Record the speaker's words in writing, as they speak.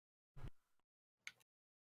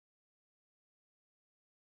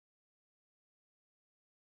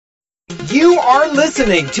You are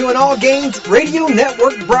listening to an All Games Radio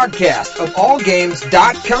Network broadcast of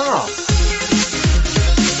AllGames.com.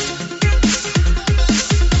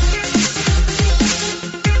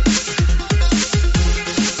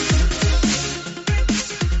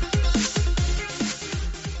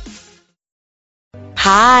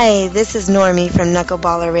 Hi, this is Normie from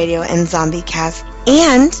Knuckleballer Radio and Zombie Cast,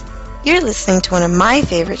 and you're listening to one of my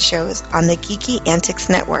favorite shows on the Geeky Antics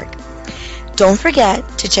Network. Don't forget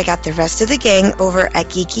to check out the rest of the gang over at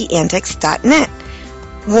geekyantics.net.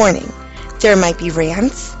 Warning, there might be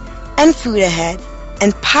rants and food ahead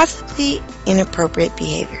and possibly inappropriate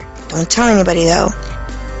behavior. Don't tell anybody though.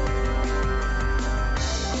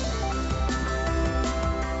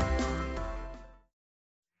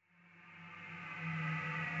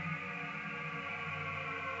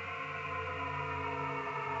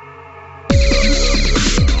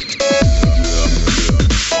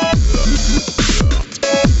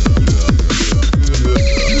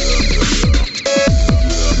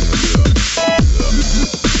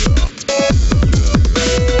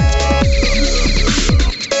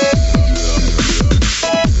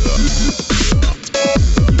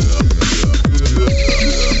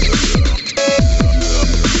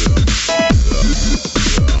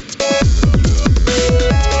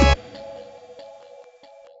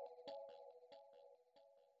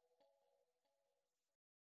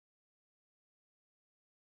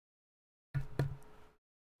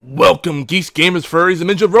 Welcome, geeks, gamers, furries, and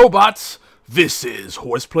ninja robots. This is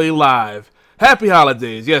HorsePLAY Live. Happy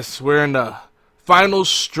holidays. Yes, we're in the final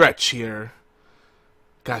stretch here.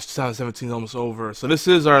 Gosh, 2017 is almost over. So this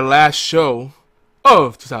is our last show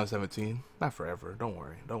of 2017. Not forever. Don't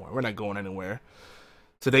worry. Don't worry. We're not going anywhere.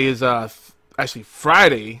 Today is actually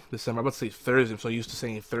Friday, December. I'm about to say Thursday. I'm so used to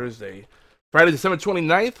saying Thursday. Friday, December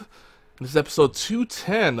 29th. This is episode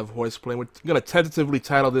 210 of HorsePLAY. We're going to tentatively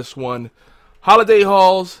title this one Holiday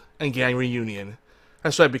Hauls and Gang Reunion.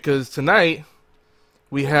 That's right, because tonight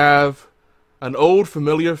we have an old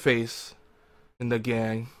familiar face in the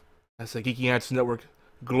gang. That's the Geeky Antics Network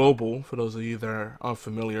Global, for those of you that are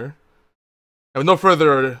unfamiliar. And with no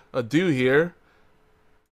further ado here,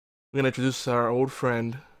 we're going to introduce our old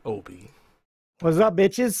friend, Obi. What's up,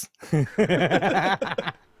 bitches?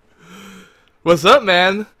 What's up,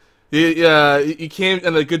 man? You came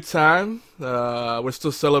at a good time. We're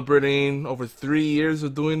still celebrating over 3 years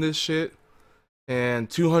of doing this shit and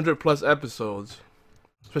 200 plus episodes,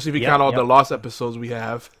 especially if you count all the lost episodes we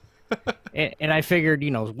have. and I figured,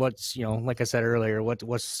 what's, like I said earlier, what's,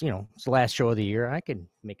 it's the last show of the year. I could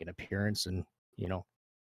make an appearance and,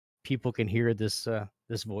 people can hear this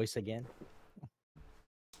voice again.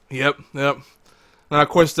 Yep. Now, of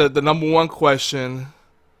course, the number one question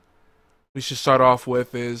we should start off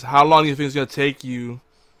with is, how long do you think it's going to take you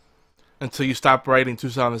until you stop writing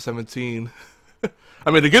 2017?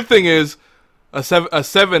 I mean, the good thing is a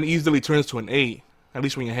 7 easily turns to an 8, at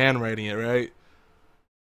least when you're handwriting it, right?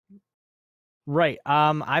 Right.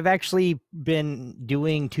 I've actually been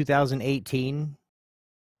doing 2018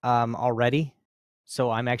 already, so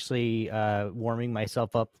I'm actually warming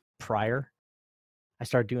myself up prior. I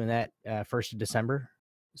started doing that 1st of December,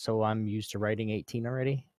 so I'm used to writing 18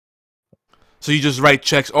 already. So you just write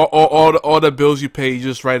checks, all the bills you pay, you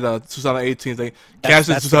just write 2018. Like, cash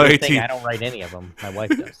is 2018. I don't write any of them. My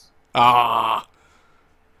wife does.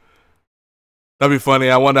 That'd be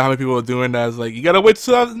funny. I wonder how many people are doing that. It's like, you gotta wait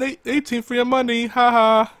 2018 for your money,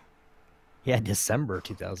 haha. Yeah, December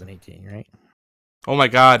 2018, right? Oh my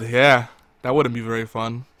God, yeah, that wouldn't be very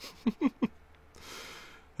fun.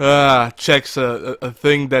 Checks a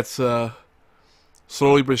thing that's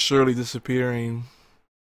slowly but surely disappearing.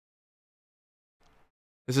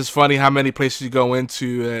 It's just funny how many places you go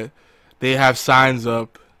into, they have signs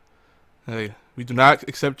up. Hey, we do not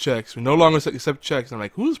accept checks. We no longer accept checks. I'm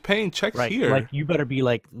like, who's paying checks here? Like, you better be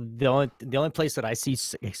like, the only place that I see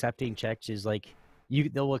accepting checks is like,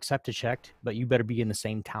 they'll accept a check, but you better be in the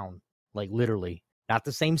same town. Like, literally. Not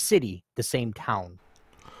the same city, the same town.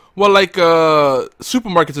 Well, like,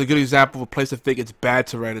 supermarkets are a good example of a place that think it's bad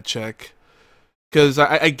to write a check. Because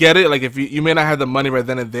I get it, like, if you may not have the money right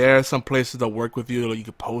then and there, some places that work with you, like, you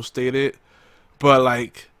could post-date it, but,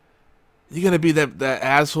 like, you're going to be that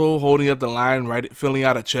asshole holding up the line, filling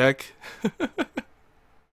out a check?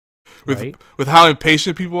 with how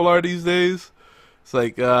impatient people are these days? It's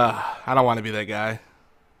like, I don't want to be that guy.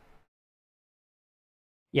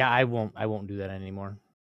 Yeah, I won't do that anymore.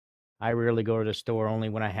 I rarely go to the store, only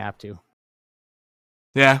when I have to.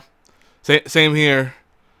 Yeah, same here.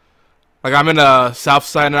 Like, I'm in the south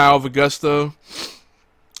side now of Augusta.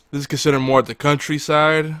 This is considered more the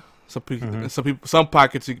countryside. Some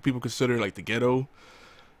pockets people consider like the ghetto.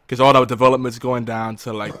 because all the development's going down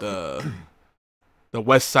to like the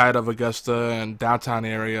west side of Augusta and downtown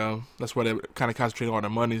area. That's where they kind of concentrate all their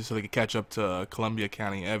money so they can catch up to Columbia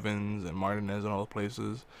County, Evans, and Martinez and all the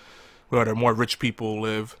places where the more rich people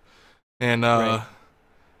live. And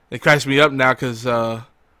it cracks me up now because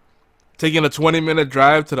taking a 20-minute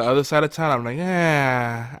drive to the other side of town, I'm like,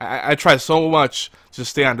 yeah. I try so much to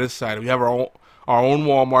stay on this side. We have our own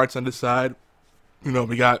Walmarts on this side. You know,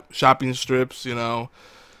 we got shopping strips, you know,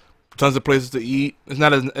 tons of places to eat. It's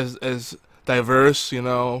not as diverse, you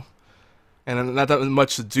know, and not that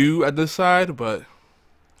much to do at this side, but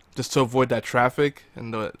just to avoid that traffic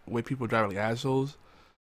and the way people drive like assholes,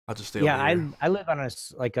 I'll just stay over here. I live on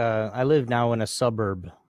I live now in a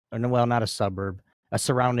suburb, or no, well, not a suburb, a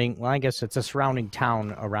surrounding, well, I guess it's a surrounding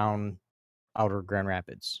town around outer Grand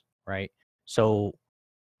Rapids, right? So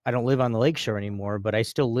I don't live on the lakeshore anymore, but I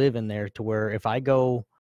still live in there to where if I go,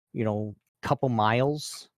 you know, couple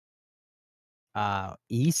miles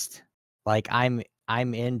east, like I'm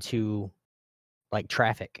into like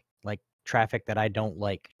traffic that I don't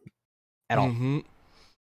like at all.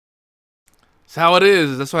 It's how it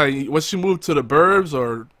is. That's why once you move to the burbs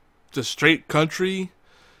or just straight country,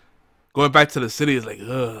 going back to the city is like,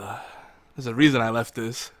 ugh. There's a reason I left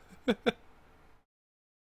this.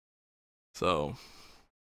 So,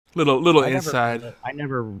 little inside. I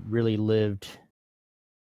never really lived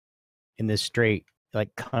in this straight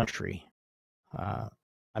like country.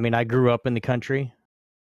 I mean, I grew up in the country,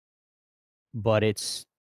 but it's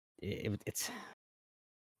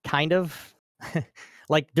kind of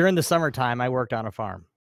like during the summertime, I worked on a farm.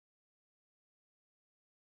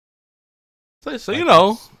 So you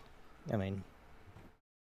know, I mean,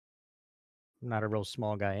 I'm not a real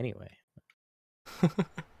small guy anyway.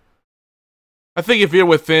 I think if you're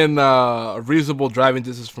within a reasonable driving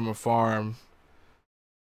distance from a farm,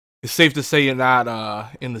 it's safe to say you're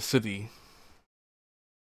not in the city.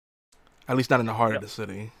 At least not in the heart of the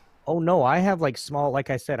city. Oh, no, I have like small, like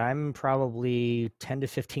I said, I'm probably 10 to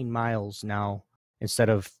 15 miles now instead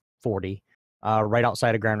of 40, right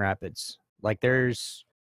outside of Grand Rapids. Like there's,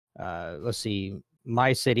 let's see,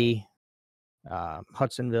 my city,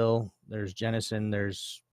 Hudsonville, there's Jenison,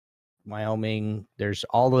 there's Wyoming, there's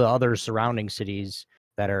all the other surrounding cities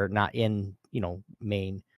that are not in, you know,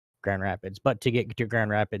 main Grand Rapids. But to get to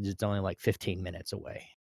Grand Rapids, it's only like 15 minutes away.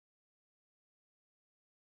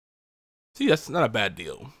 See, that's not a bad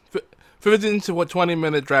deal. 15 to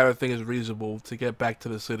 20-minute drive, I think, is reasonable to get back to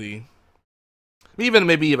the city.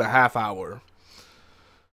 Maybe even a half hour.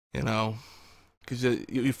 You know, because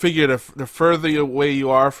you figure the further away you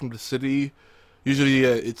are from the city, usually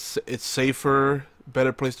it's safer,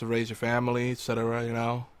 better place to raise your family, etc. You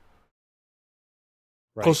know,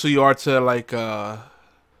 closer you are to like the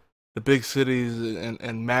big cities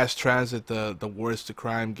and mass transit, the worse the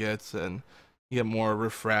crime gets, and you get more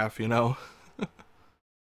riffraff, you know.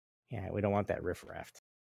 Yeah, we don't want that riffraff.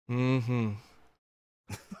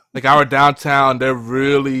 Like our downtown, they're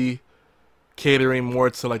really catering more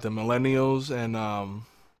to like the millennials, and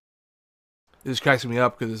it just cracks me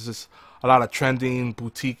up because it's just a lot of trending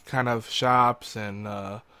boutique kind of shops, and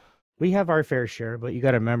we have our fair share, but you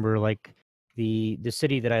got to remember, like the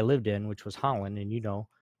city that I lived in, which was Holland, and you know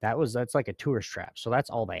that's like a tourist trap, so that's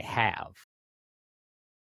all they have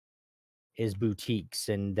is boutiques,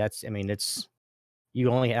 and that's, I mean, that's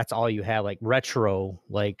all you have, like retro,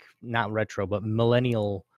 like not retro, but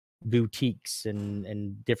millennial boutiques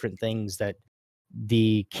and different things that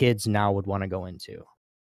the kids now would want to go into.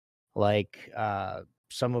 Like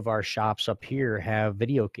some of our shops up here have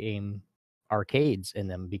video game arcades in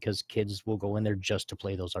them because kids will go in there just to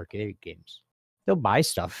play those arcade games. They'll buy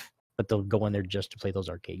stuff, but they'll go in there just to play those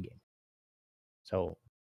arcade games. So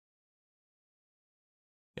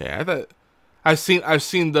yeah, I've seen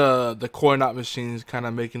the coin-op machines kind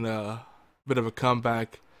of making a bit of a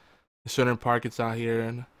comeback in certain markets out here,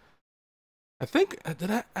 and I think I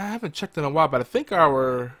haven't checked in a while, but I think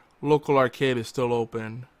our local arcade is still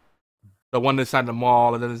open. The one inside the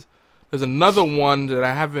mall, and then there's another one that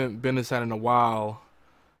I haven't been inside in a while.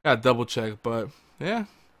 Gotta double check, but yeah,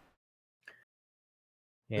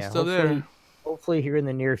 it's still there. Hopefully, here in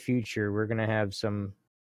the near future, we're gonna have some.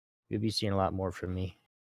 You'll be seeing a lot more from me.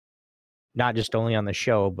 Not just only on the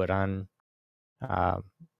show, but on,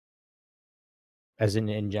 as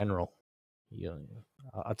in general.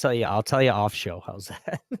 I'll tell you off show. How's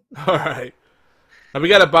that? All right. Now we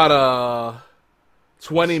got about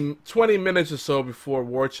 20 minutes or so before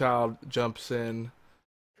WarChild jumps in.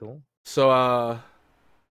 Cool. So I'm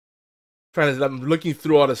looking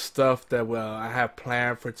through all the stuff that I have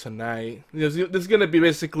planned for tonight. This is gonna be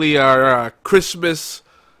basically our Christmas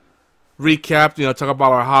recap, talk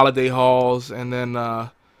about our holiday hauls, and then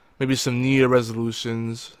maybe some New Year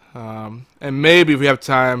resolutions. And maybe if we have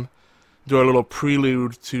time, do a little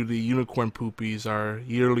prelude to the Unicorn Poopies, our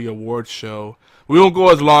yearly award show. We won't go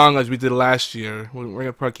as long as we did last year. We're going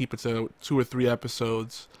to probably keep it to 2 or 3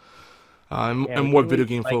 episodes. And more video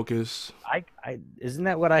game focus. Isn't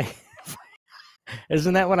that what I...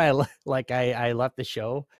 Isn't that when I left the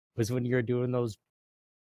show? Was when you were doing those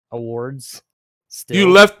awards? Still? You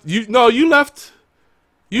left. You left.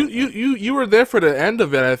 You were there for the end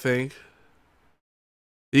of it, I think.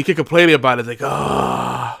 You kept complaining about it, like,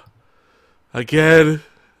 again.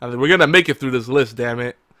 I mean, we're gonna make it through this list, damn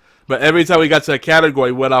it. But every time we got to a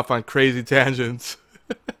category, we went off on crazy tangents.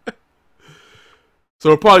 So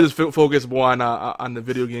we'll probably just focus more on the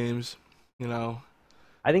video games,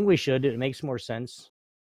 I think we should. It makes more sense.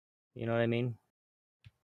 You know what I mean?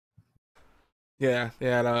 Yeah.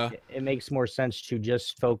 It makes more sense to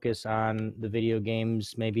just focus on the video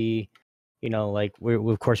games. Maybe, like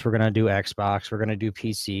of course we're gonna do Xbox, we're gonna do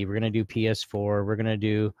PC, we're gonna do PS4, we're gonna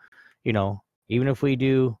do, even if we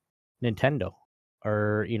do Nintendo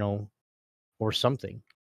or or something.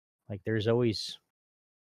 Like there's always.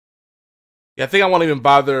 Yeah, I think I won't even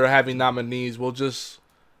bother having nominees. We'll just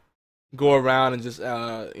go around and just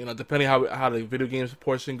depending how the video games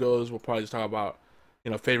portion goes, we'll probably just talk about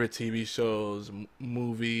favorite TV shows,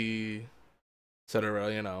 movie,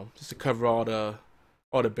 etc. Just to cover all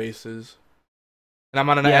the bases. And I'm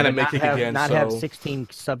on an anime kick again. Not have 16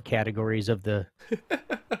 subcategories of the.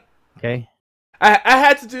 Okay. I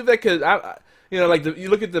had to do that because you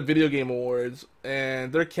look at the video game awards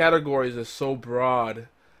and their categories are so broad.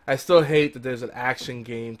 I still hate that there's an action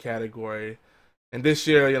game category. And this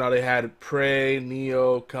year, they had Prey,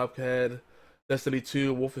 Neo, Cuphead, Destiny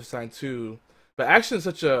 2, Wolfenstein 2. But action is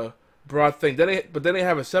such a broad thing. But then they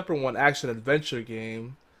have a separate one, action adventure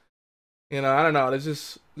game. I don't know.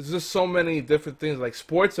 There's just so many different things like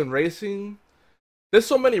sports and racing. There's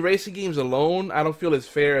so many racing games alone. I don't feel it's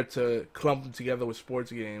fair to clump them together with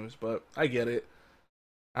sports games. But I get it.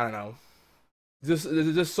 I don't know. There's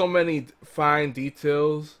just so many fine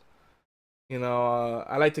details.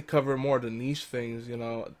 I like to cover more of the niche things,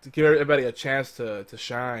 to give everybody a chance to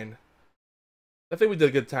shine. I think we did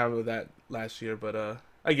a good time with that last year, but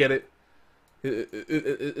I get it.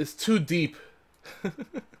 It's too deep.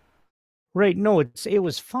 Right? No, it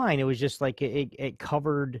was fine. It was just like it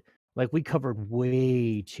covered, like we covered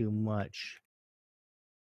way too much.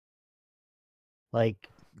 Like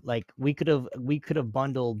we could have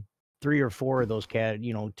bundled 3 or 4 of those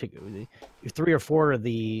 3 or 4 of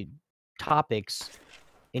the topics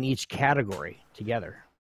in each category together.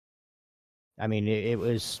 I mean,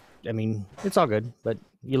 it's all good, but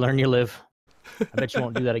you learn, you live. I bet you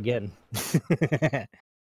won't do that again.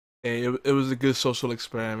 Hey, it was a good social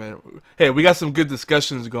experiment. Hey, we got some good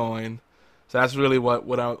discussions going, so that's really what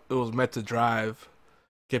it was meant to drive.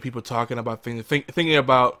 Get people talking about things, thinking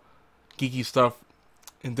about geeky stuff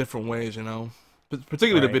in different ways,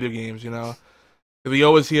 particularly the video games, We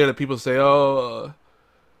always hear that people say,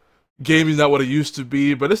 gaming's not what it used to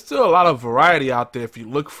be, but there's still a lot of variety out there if you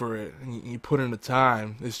look for it and you put in the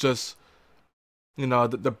time. It's just,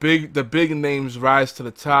 the big names rise to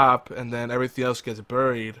the top and then everything else gets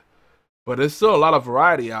buried. But there's still a lot of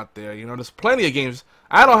variety out there. There's plenty of games.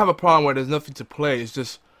 I don't have a problem where there's nothing to play. It's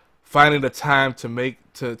just finding the time to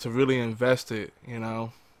really invest it,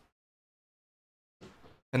 And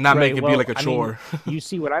not make it be like a chore. You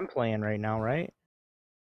see what I'm playing right now, right?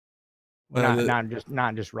 Not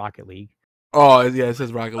just Rocket League. Oh yeah, it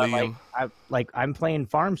says Rocket League. I'm playing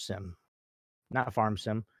Farm Sim, not Farm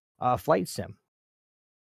Sim, Flight Sim.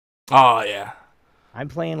 Oh yeah, I'm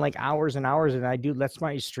playing like hours and hours, and that's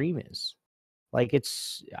my stream is. Like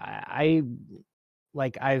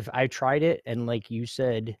I've tried it, and like you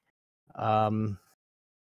said in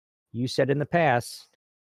the past,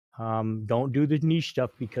 don't do the niche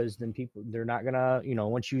stuff because then they're not gonna,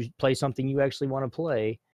 once you play something you actually want to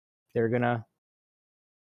play, they're gonna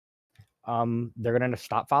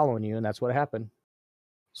stop following you, and that's what happened.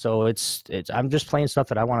 So it's I'm just playing stuff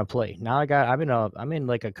that I want to play. Now I'm in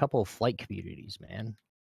like a couple of flight communities, man.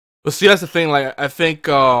 Well, see, that's the thing. Like, I think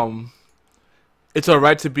it's all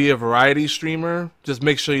right to be a variety streamer. Just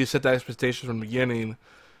make sure you set that expectation from the beginning.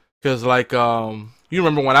 Because, like, you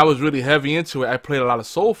remember when I was really heavy into it, I played a lot of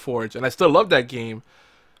Soul Forge, and I still love that game.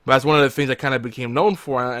 But that's one of the things I kind of became known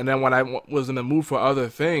for. And then when I was in the mood for other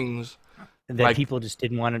things, and then people just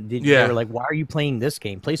didn't want to. They were like, "Why are you playing this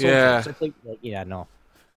game? Play Soul Forge." So no.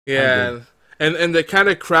 Yeah, And the kind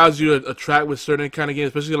of crowds you attract with certain kind of games,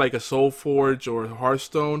 especially like a Soul Forge or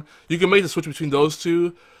Hearthstone, you can make the switch between those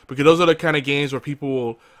two because those are the kind of games where people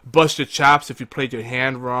will bust your chops if you played your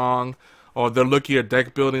hand wrong, or they'll look at your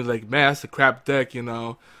deck building like, man, that's a crap deck, you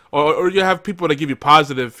know. Or you have people that give you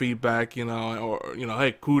positive feedback, you know, or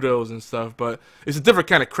hey, kudos and stuff. But it's a different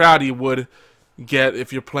kind of crowd you would get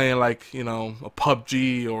if you're playing like a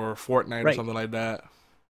PUBG or Fortnite or something like that.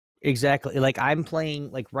 Exactly. Like I'm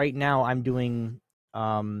playing, like right now I'm doing,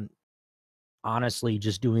 honestly,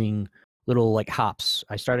 just doing little like hops.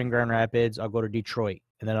 I start in Grand Rapids, I'll go to Detroit,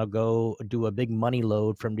 and then I'll go do a big money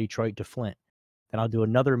load from Detroit to Flint. Then I'll do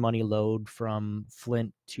another money load from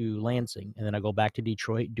Flint to Lansing, and then I go back to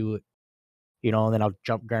Detroit, do it, and then I'll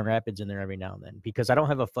jump Grand Rapids in there every now and then because I don't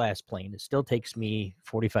have a fast plane. It still takes me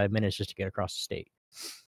 45 minutes just to get across the state.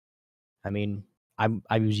 I mean,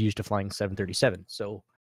 I was used to flying 737, so.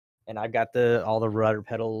 And I've got all the rudder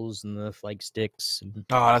pedals and the flight sticks. And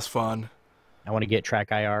oh, that's fun. I want to get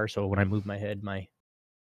track IR, so when I move my head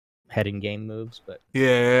in game moves. But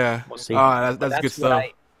yeah. We'll see. Oh, that's good stuff.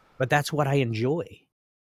 But that's what I enjoy.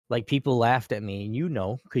 Like people laughed at me,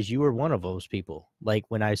 because you were one of those people. Like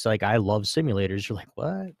when I was like, I love simulators. You're like,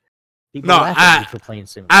 what? People laugh at me for playing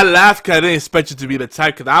simulators. I laughed because I didn't expect you to be the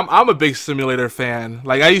type. Because I'm a big simulator fan.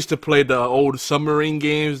 Like I used to play the old submarine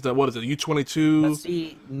games. What is it, U-22? But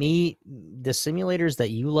see, the simulators that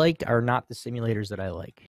you liked are not the simulators that I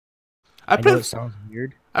like. I know it sounds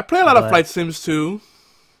weird. I play a lot of flight sims too.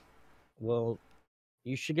 Well,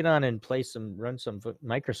 you should get on and run some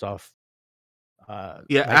Microsoft.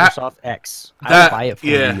 Microsoft X. I'll buy it for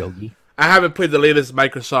you, Yogi. I haven't played the latest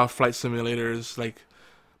Microsoft flight simulators,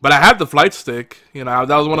 but I have the flight stick. That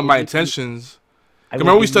was one of my intentions.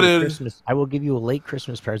 Remember we started. I will give you a late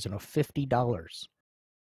Christmas present of $50.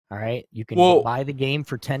 All right, you can buy the game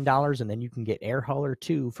for $10, and then you can get Air Hauler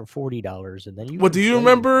 2 for $40, and then you. Well, do you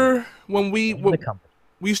remember when we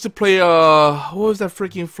used to play? What was that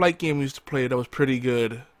freaking flight game we used to play that was pretty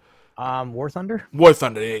good? War Thunder. War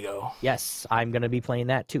Thunder. There you go. Yes, I'm gonna be playing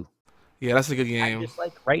that too. Yeah, that's a good game. I'm just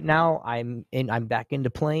right now. I'm back into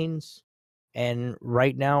planes. And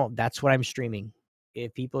right now, that's what I'm streaming.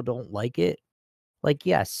 If people don't like it,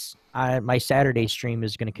 yes, my Saturday stream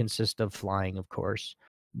is going to consist of flying, of course,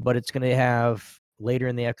 but it's going to have later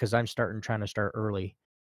in the because I'm trying to start early.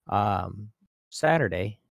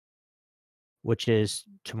 Saturday, which is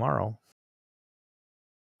tomorrow,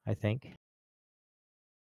 I think.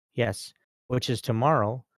 Yes, which is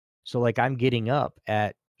tomorrow. So I'm getting up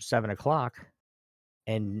at 7:00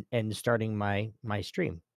 and starting my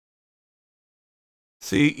stream.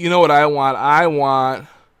 See, you know what I want?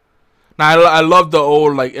 Now, I love the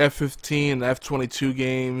old F-15 and F-22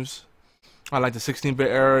 games. I like the 16-bit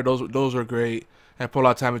era. Those are great. I put a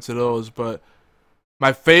lot of time into those. But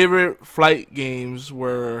my favorite flight games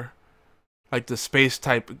were the space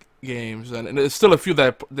type games, and there's still a few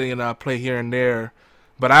that I play here and there.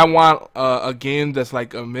 But I want a game that's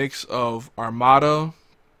like a mix of Armada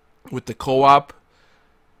with the co-op.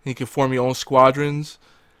 You can form your own squadrons.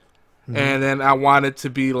 Mm-hmm. And then I want it to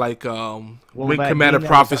be like Wing Commander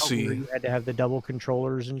Prophecy. You had to have the double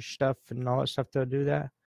controllers and stuff and all that stuff to do that.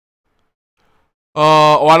 I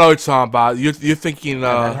know what you're talking about. You're thinking.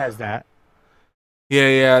 That has that.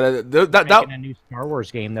 Yeah. That making a new Star Wars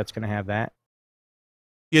game that's going to have that.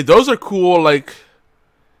 Yeah, those are cool.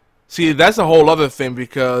 See, that's a whole other thing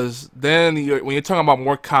because then when you're talking about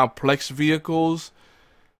more complex vehicles,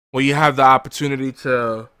 where you have the opportunity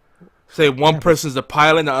to. Say one person's the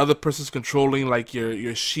pilot and the other person's controlling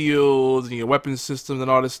your shields and your weapon systems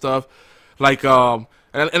and all this stuff. And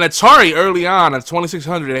Atari early on at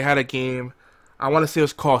 2600 they had a game. I want to say it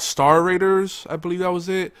was called Star Raiders. I believe that was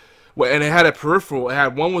it. And it had a peripheral. It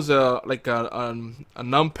had one was a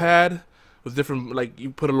numpad with different you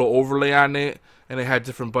put a little overlay on it, and it had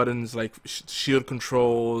different buttons like shield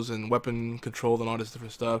controls and weapon control and all this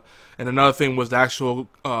different stuff. And another thing was the actual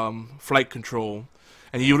flight control.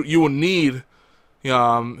 And you will need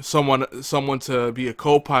someone to be a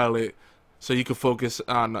co-pilot so you can focus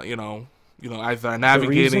on either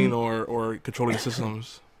navigating or controlling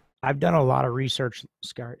systems. I've done a lot of research.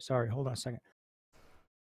 Sorry, hold on a second.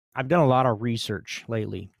 I've done a lot of research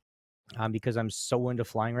lately because I'm so into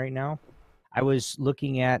flying right now. I was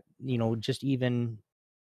looking at just even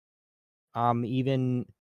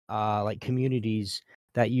communities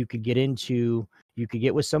that you could get into. You could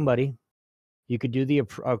get with somebody. You could do the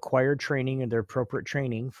acquired training and the appropriate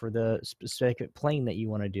training for the specific plane that you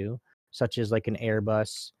want to do, such as an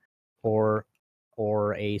Airbus or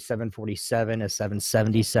a 747, a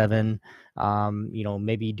 777.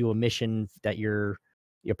 Maybe do a mission that you're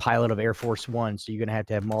you're a pilot of Air Force One, so you're gonna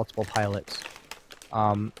have multiple pilots,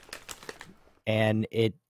 and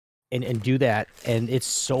do that. And it's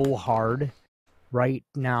so hard right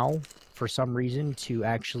now for some reason to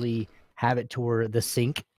actually have it to where the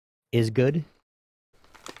sync is good.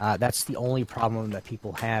 That's the only problem that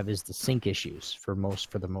people have is the sync issues for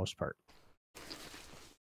the most part.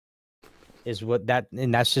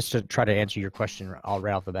 And that's just to try to answer your question all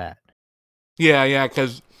right off the bat. Yeah,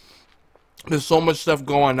 because there's so much stuff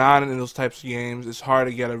going on in those types of games. It's hard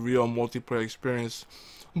to get a real multiplayer experience.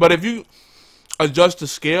 But if you adjust the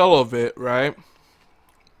scale of it, right?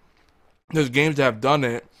 There's games that have done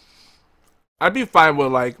it. I'd be fine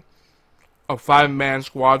with like a 5-man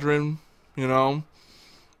squadron, you know,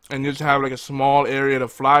 and just have like a small area to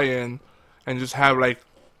fly in, and just have like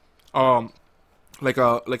a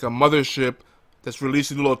mothership that's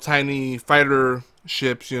releasing little tiny fighter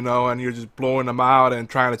ships, you know, and you're just blowing them out and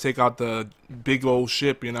trying to take out the big old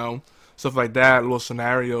ship, you know, stuff like that, little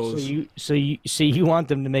scenarios. So you want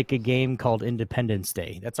them to make a game called Independence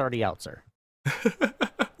Day? That's already out, sir.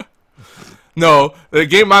 No, the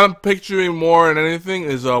game I'm picturing more than anything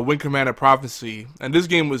is Wing Commander Prophecy, and this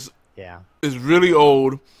game is really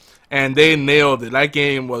old, and they nailed it. That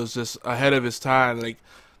game was just ahead of its time. Like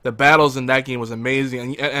the battles in that game was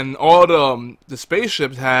amazing, and all the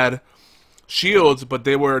spaceships had shields, but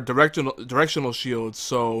they were directional shields.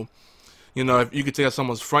 So, you know, if you could take out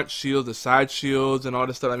someone's front shields, the side shields, and all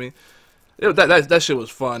this stuff. I mean, that shit was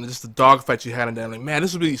fun. Just the dogfights you had in there. Like, man,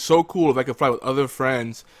 this would be so cool if I could fly with other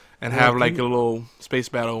friends and have like a little space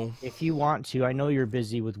battle. If you want to, I know you're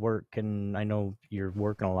busy with work, and I know you're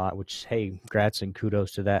working a lot, which, hey, congrats and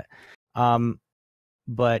kudos to that.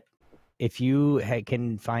 But if you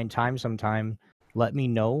can find time sometime, let me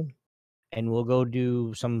know, and we'll go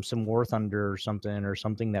do some War Thunder or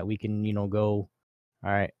something that we can, you know, go,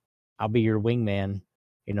 all right, I'll be your wingman,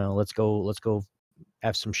 you know, let's go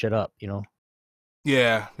F some shit up, you know.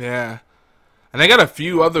 Yeah. And I got a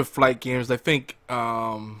few other flight games. I think,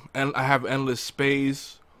 and I have Endless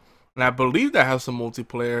Space, and I believe that has some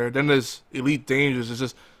multiplayer. Then there's Elite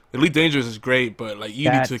Dangerous. Elite Dangerous is great, but like you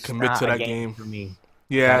need to commit to that game. For me,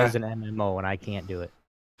 yeah, that is an MMO, and I can't do it.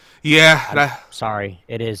 Yeah, sorry,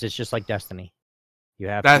 it is. It's just like Destiny. You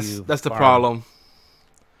have that's the problem.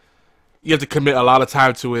 You have to commit a lot of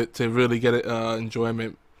time to it to really get it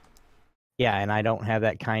enjoyment. Yeah, and I don't have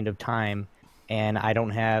that kind of time, and I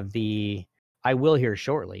don't have the. I will here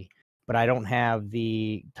shortly, but I don't have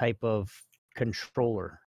the type of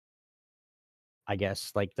controller. I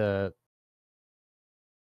guess like the.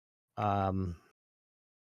 What am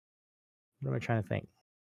I trying to think?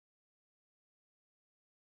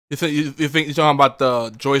 You think you're talking about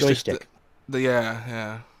the joystick?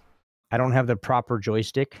 Yeah. I don't have the proper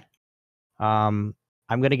joystick. I'm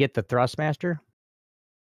gonna get the Thrustmaster.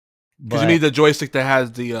 Because you need the joystick that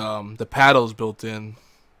has the paddles built in.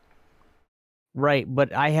 Right,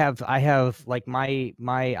 but I have like I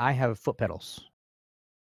have foot pedals.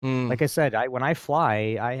 Like I said, when I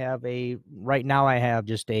fly, I have right now I have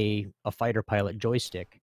just a fighter pilot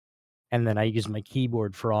joystick, and then I use my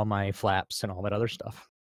keyboard for all my flaps and all that other stuff.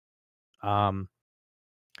 But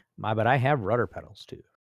I have rudder pedals too.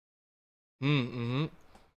 Mm-hmm.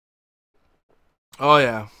 Oh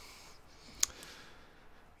yeah.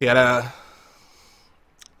 Yeah,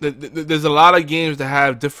 there's a lot of games that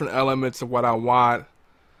have different elements of what I want,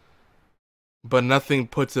 but nothing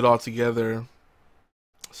puts it all together.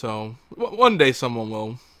 So one day someone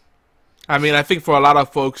will. I mean, I think for a lot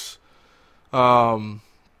of folks, what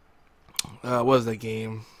was that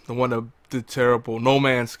game? The one that did terrible, No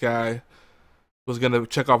Man's Sky, was gonna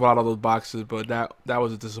check off a lot of those boxes, but that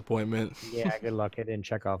was a disappointment. Yeah, good luck. It didn't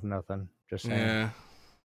check off nothing. Just saying. Yeah.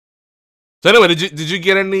 So anyway, did you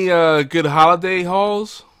get any good holiday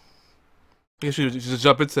hauls? I guess you just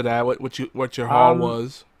jump into that. What your haul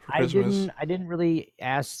was for Christmas? I didn't really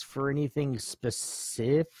ask for anything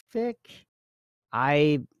specific.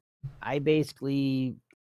 I basically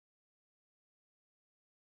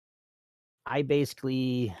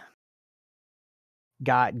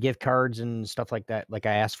got gift cards and stuff like that, like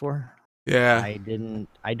I asked for. Yeah.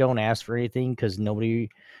 I don't ask for anything because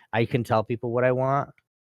I can tell people what I want.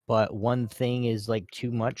 But one thing is like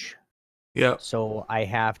too much. Yeah. So I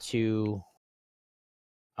have to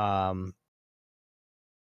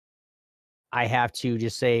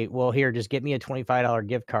just say, well, here, just get me a $25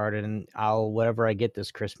 gift card, and whatever I get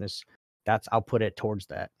this Christmas, I'll put it towards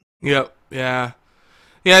that. Yep. Yeah.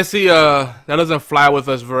 Yeah. See, that doesn't fly with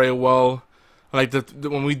us very well. Like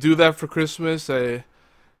when we do that for Christmas,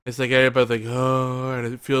 it's like everybody's like, oh,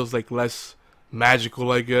 and it feels like less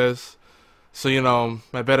magical, I guess. So, you know,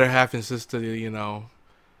 my better half insisted, you know,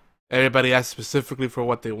 everybody asks specifically for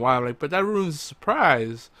what they want. I'm like, but that ruins the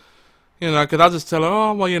surprise. You know, because I'll just tell her,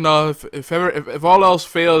 oh, well, you know, if all else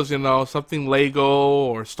fails, you know, something Lego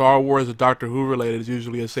or Star Wars or Doctor Who related is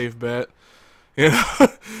usually a safe bet. You know?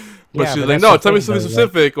 But Yeah, she's but like, that's no, the tell me thing, something though,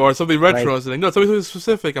 specific or something retro. right, She's like, no, tell me something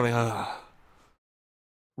specific. I'm like, ah.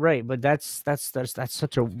 right. But that's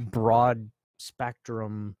such a broad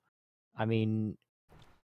spectrum. I mean,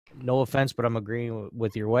 no offense, but I'm agreeing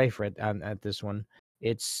with your wife at this one.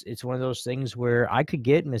 It's one of those things where I could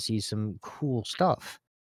get Missy some cool stuff,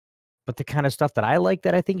 but the kind of stuff that I like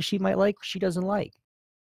that I think she might like, she doesn't like.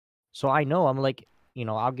 So I know I'm like,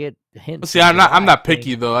 I'll get But hints see, in I'm July not saying,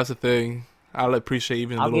 picky though. That's the thing. I'll appreciate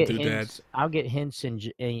even I'll little get doodads. hints. I'll get hints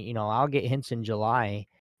I'll get hints in July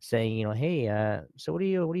saying, hey, so what do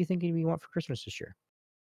you thinking you want for Christmas this year?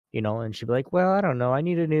 And she'd be like, well, I don't know. I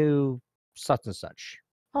need a new such and such.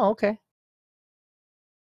 Oh, okay.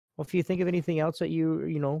 Well, if you think of anything else that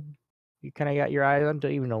you kind of got your eye on,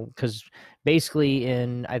 to because basically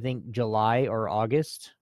in I think July or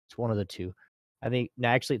August, it's one of the two. I think no,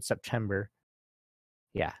 actually it's September.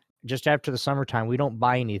 Yeah, just after the summertime, we don't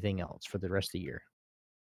buy anything else for the rest of the year.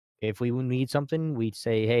 If we need something, we'd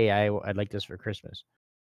say, "Hey, I'd like this for Christmas."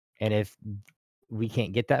 And if we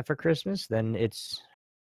can't get that for Christmas, then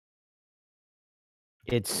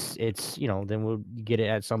then we'll get it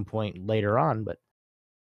at some point later on. But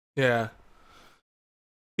Yeah.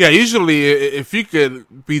 Yeah, usually if you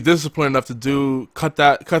could be disciplined enough to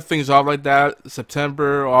cut things off like that,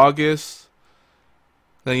 September, August,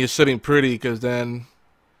 then you're sitting pretty because then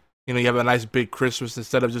you have a nice big Christmas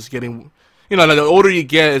instead of just getting, like the older you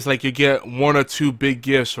get, it's like you get one or two big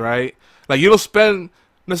gifts, right? Like you don't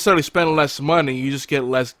necessarily spend less money, you just get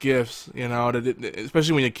less gifts,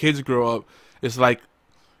 especially when your kids grow up. It's like,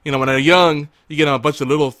 when they're young, you get them a bunch of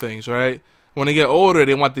little things, right? When they get older,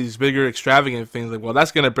 they want these bigger, extravagant things. Like, well,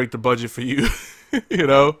 that's gonna break the budget for you, you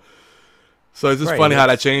know. So it's just right, funny how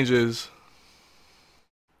that changes.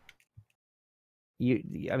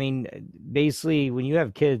 I mean, basically, when you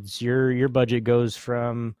have kids, your budget goes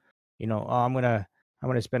from, oh, I'm gonna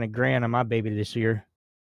spend $1,000 on my baby this year.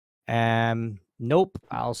 Nope,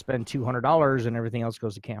 I'll spend $200 and everything else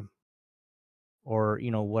goes to Cam, or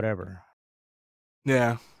whatever.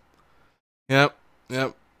 Yeah. Yep.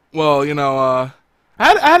 Yep. Well, I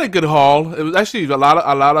had a good haul. It was actually a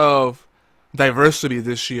lot of diversity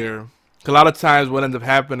this year. A lot of times, what ends up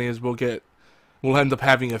happening is we'll end up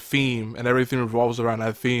having a theme, and everything revolves around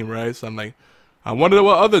that theme, right? So I'm like, I wonder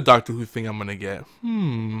what other Doctor Who thing I'm gonna get.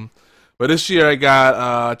 But this year I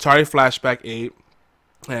got Atari Flashback 8,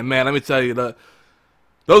 and man, let me tell you,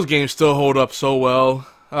 those games still hold up so well.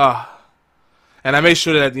 And I made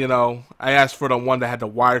sure that, I asked for the one that had the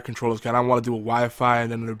wired controllers, because I don't want to do a Wi-Fi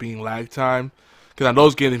and then there being lag time. Because on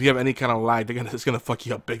those games, if you have any kind of lag, it's gonna fuck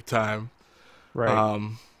you up big time. Right.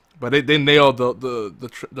 But they nailed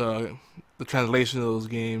the translation of those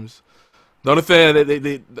games. The only thing,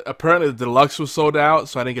 they apparently the deluxe was sold out,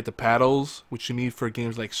 so I didn't get the paddles, which you need for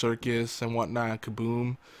games like Circus and whatnot,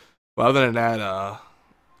 Kaboom. But other than that,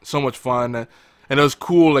 so much fun, and it was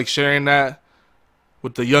cool, like sharing that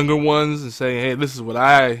with the younger ones and saying, hey, this is what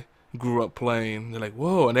I grew up playing. They're like,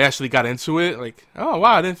 whoa, and they actually got into it. Like, oh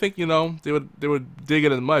wow, I didn't think they would dig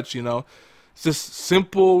it as much. It's just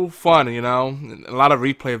simple fun, and a lot of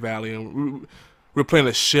replay value. We're playing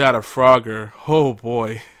the shit out of Frogger. Oh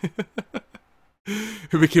boy,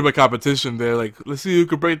 it became a competition there. Like, let's see who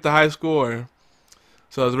could break the high score.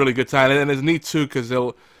 So it was a really good time, and it's neat too because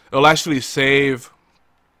it'll actually save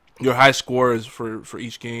your high scores for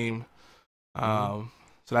each game. So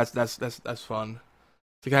that's fun.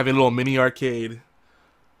 It's like having a little mini arcade.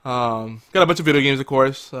 Got a bunch of video games, of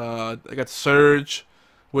course. I got Surge,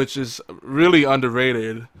 which is really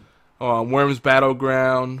underrated. Worms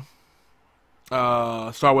Battleground,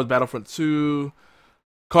 Star Wars Battlefront 2,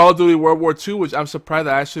 Call of Duty World War II, which I'm surprised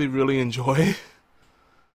I actually really enjoy.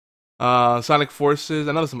 Sonic Forces.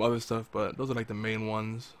 I know there's some other stuff, but those are like the main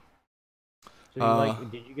ones. So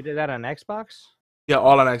did you get that on Xbox? Yeah,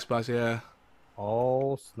 all on Xbox. Yeah.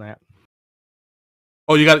 Oh snap!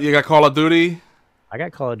 Oh, you got Call of Duty? I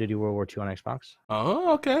got Call of Duty World War II on Xbox.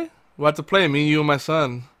 Oh, okay. We'll have to play, me, you, and my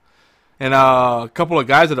son, and a couple of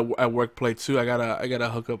guys at work play too. I gotta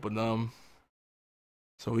hook up with them,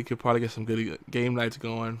 so we could probably get some good game nights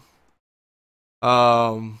going.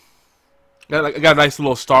 I got a nice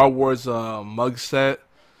little Star Wars mug set,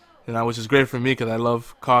 which is great for me because I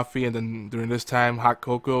love coffee, and then during this time, hot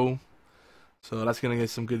cocoa. So that's gonna get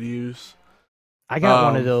some good use. I got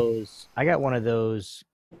one of those. I got one of those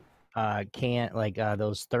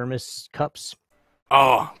those thermos cups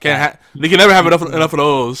Oh, you can never have enough of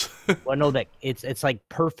those. Well, no, that it's like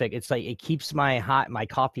perfect. It's like it keeps my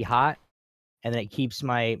coffee hot, and then it keeps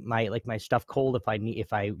my stuff cold if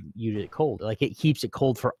I use it cold. Like it keeps it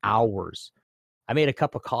cold for hours. I made a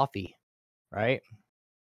cup of coffee, right?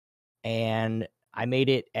 And I made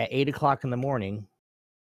it at 8 o'clock in the morning,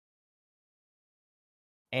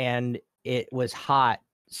 and it was hot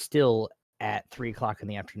still at 3 o'clock in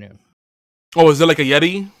the afternoon. Oh, is it like a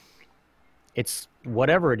Yeti? It's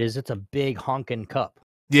whatever it is. It's a big honking cup.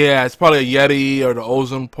 Yeah, it's probably a Yeti or the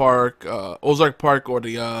Ozark Park, or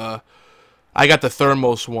the I got the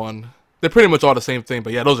Thermos one. They're pretty much all the same thing,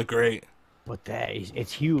 but yeah, those are great. But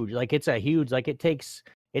it's huge. Like it's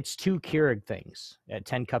it's 2 Keurig things at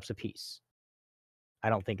 10 cups apiece. I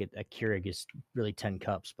don't think a Keurig is really 10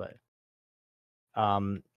 cups, but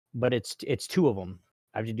it's 2 of them.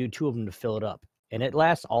 I have to do 2 of them to fill it up, and it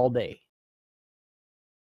lasts all day.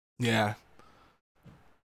 Yeah.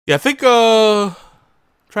 Yeah, I think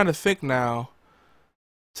trying to think now.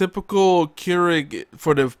 Typical Keurig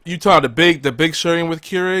for the big serving with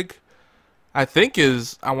Keurig, I think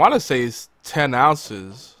I want to say is 10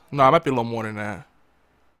 ounces. No, it might be a little more than that.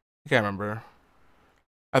 I can't remember.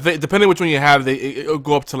 I think depending which one you have, it'll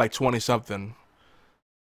go up to like 20 something.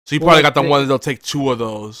 So you probably got the ones that'll take 2 of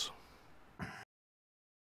those.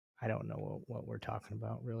 I don't know what we're talking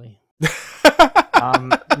about, really.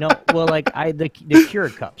 No, well, like the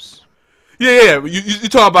Keurig cups. Yeah. You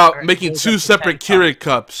talk about making 2 separate Keurig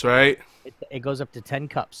cups, right? It goes up to 10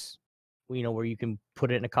 cups. You know, where you can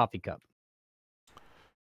put it in a coffee cup.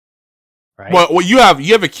 Right. Well, you have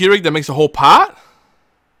a Keurig that makes a whole pot.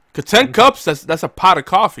 'Cause 10 cups, that's a pot of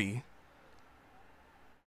coffee.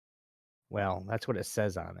 Well, that's what it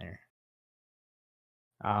says on there.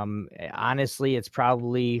 Honestly, it's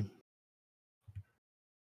probably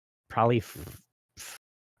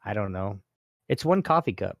I don't know. It's 1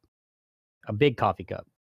 coffee cup, a big coffee cup,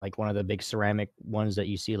 like one of the big ceramic ones that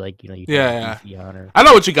you see, like yeah. I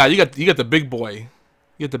know what you got. You got the big boy.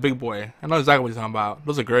 You got the big boy. I know exactly what you're talking about.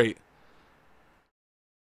 Those are great.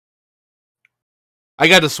 I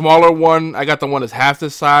got the smaller one. I got the one that's half the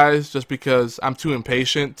size, just because I'm too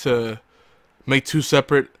impatient to make 2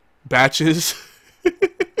 separate batches.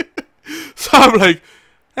 So I'm like,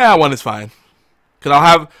 yeah, 1 is fine. Because I'll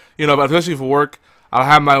have, especially for work, I'll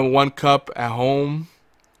have my 1 cup at home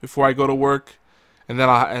before I go to work, and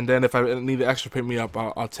then if I need to extra pick me up,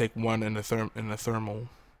 I'll take 1 in the thermal.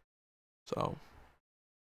 So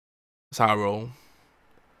that's how I roll.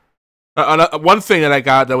 One thing that I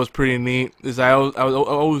got that was pretty neat is I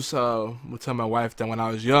always would tell my wife that when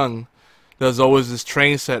I was young, there was always this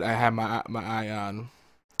train set I had my eye on.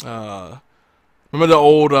 Remember the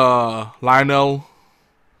old Lionel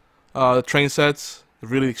train sets? The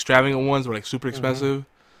really extravagant ones were like super expensive.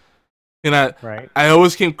 And I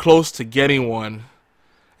always came close to getting one,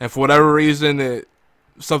 and for whatever reason,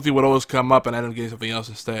 something would always come up, and I ended up getting something else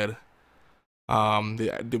instead.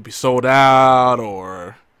 They'd be sold out,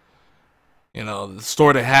 or the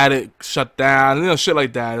store that had it shut down, shit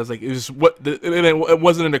like that. It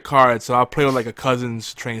wasn't in the card, so I'll play with like a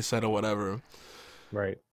cousin's train set or whatever.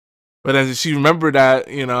 Right. But then she remembered that,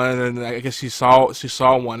 and then I guess she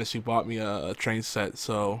saw one and she bought me a train set.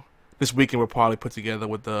 So this weekend we'll probably put together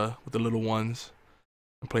with the little ones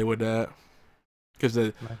and play with that.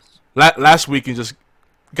 Because last weekend just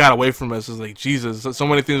got away from us. It was like, Jesus, so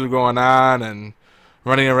many things were going on and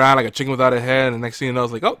running around like a chicken without a head. And the next thing you know, I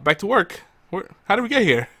was like, oh, back to work. How did we get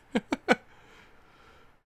here?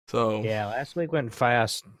 So yeah, last week went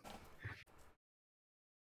fast.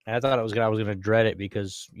 I thought I was gonna dread it,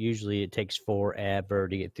 because usually it takes forever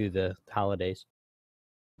to get through the holidays.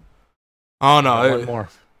 Oh no! I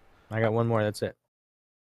got one more. That's it.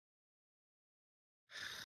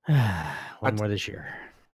 One more this year.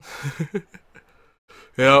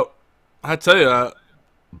 Yep. I tell you,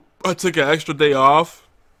 I took an extra day off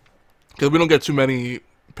because we don't get too many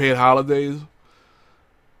paid holidays,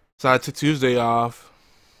 so I took Tuesday off.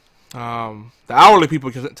 The hourly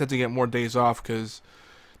people tend to get more days off because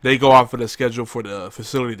they go off of the schedule for the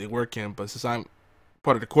facility they work in. But since I'm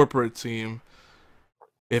part of the corporate team,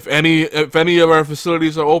 if any of our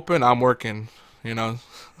facilities are open, I'm working.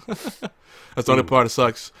 That's the only part that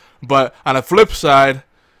sucks. But on the flip side,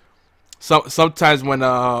 sometimes when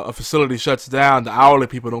a facility shuts down, the hourly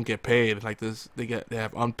people don't get paid. Like this, they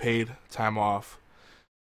have unpaid time off.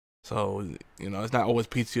 So it's not always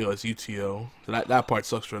PTO, it's UTO. So that part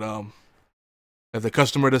sucks for them. If the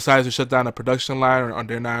customer decides to shut down a production line, or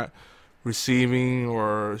they're not receiving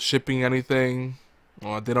or shipping anything,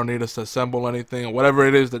 or they don't need us to assemble anything, or whatever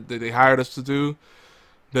it is that they hired us to do,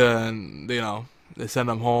 then they send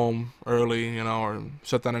them home early, you know, or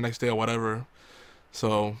shut down the next day or whatever.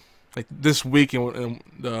 So, like this week in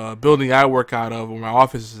the building I work out of, where my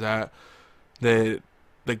office is at, the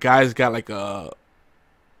guys got like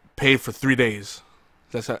paid for 3 days.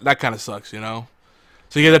 That kind of sucks, you know.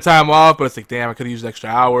 So you get the time off, but it's like, damn, I could have used extra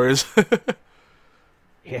hours.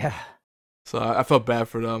 Yeah. So I felt bad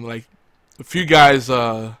for them. Like a few guys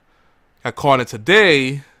got caught in it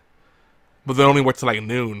today, but they only worked till like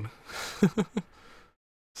noon.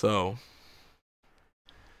 So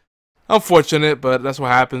unfortunate, but that's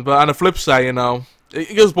what happens. But on the flip side, you know,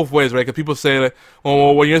 it goes both ways, right? Because people say that,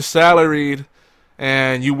 well, when you're salaried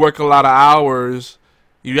and you work a lot of hours,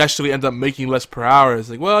 you actually end up making less per hour. It's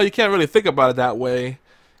like, well, you can't really think about it that way.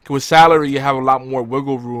 'Cause with salary, you have a lot more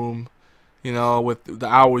wiggle room, you know, with the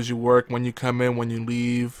hours you work, when you come in, when you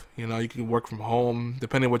leave. You know, you can work from home,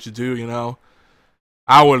 depending on what you do, you know.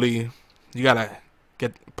 Hourly, you gotta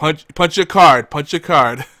punch your card.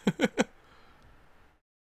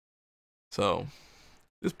 So,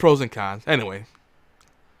 there's pros and cons. Anyway,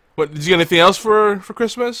 what did you get anything else for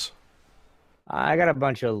Christmas? I got a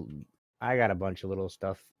bunch of little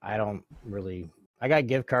stuff. I got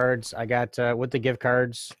gift cards. I got with the gift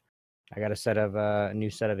cards, I got a new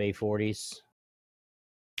set of A40s.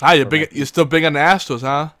 Ah, you're still big on the Astros,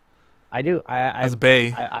 huh? I do. As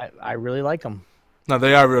Bay. I really like them. No,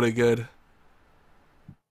 they are really good.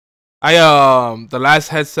 The last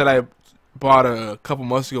headset I bought a couple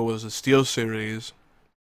months ago was a Steel Series,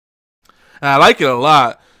 and I like it a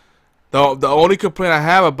lot. The only complaint I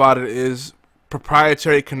have about it is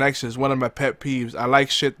proprietary connections. One of my pet peeves. I like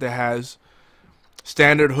shit that has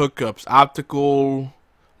standard hookups, optical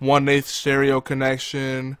 1/8 stereo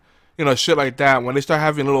connection, you know, shit like that. When they start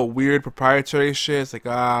having little weird proprietary shit, it's like,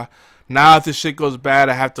 now if this shit goes bad,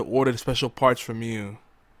 I have to order the special parts from you,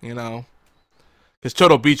 you know. Because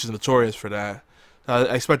Turtle Beach is notorious for that. I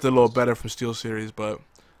expected a little better from Steel Series, but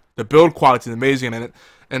the build quality is amazing,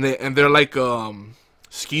 and they're like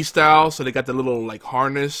ski style, so they got the little like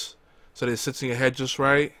harness, so it sits in your head just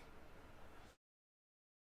right.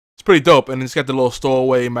 It's pretty dope, and it's got the little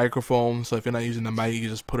stowaway microphone, so if you're not using the mic, you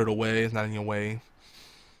just put it away. It's not in your way.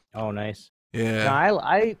 Oh, nice. Yeah. No,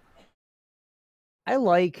 I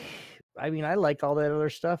like all that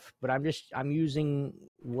other stuff, but I'm using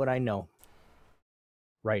what I know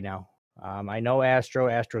right now. I know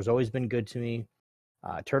Astro's always been good to me.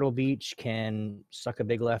 Turtle Beach can suck a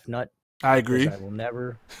big left nut. I agree. I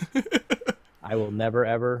will never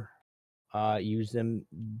ever use them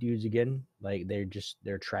dudes again. Like they're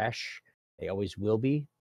trash. They always will be.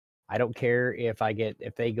 I don't care if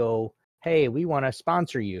they go, hey, we want to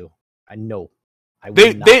sponsor you. I know.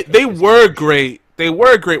 They were great. They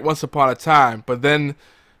were great once upon a time, but then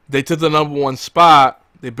they took the #1 spot.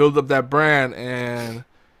 They built up that brand, and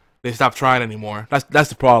they stopped trying anymore. That's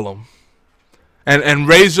the problem. And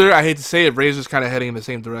Razer, I hate to say it, Razer's kind of heading in the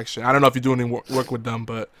same direction. I don't know if you do any work with them,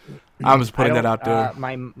 but I'm just putting that out there.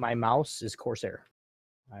 My mouse is Corsair.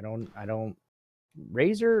 I don't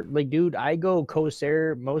Razer, like, dude, I go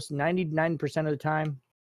Corsair 99% of the time.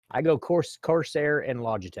 I go Corsair and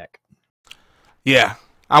Logitech. Yeah,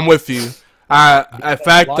 I'm with you. In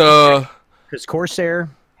fact, because Corsair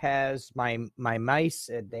has my mice.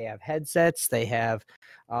 They have headsets. They have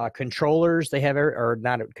controllers. They have, or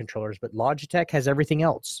not controllers, but Logitech has everything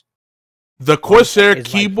else. The Corsair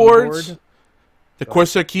keyboards. The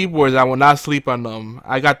Corsair keyboards, I will not sleep on them.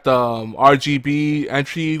 I got the RGB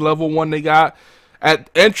entry level one they got. At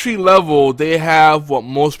entry level, they have what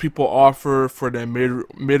most people offer for their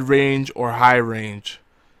mid range or high range,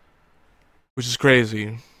 which is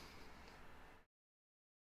crazy.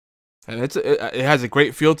 And it has a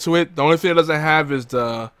great feel to it. The only thing it doesn't have is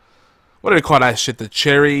the, what do they call that shit? The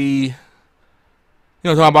cherry. You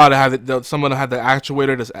know, talking about someone had the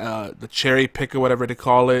actuator, the cherry picker, whatever they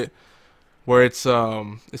call it, where it's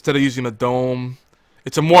instead of using a dome,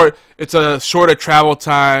 it's a shorter travel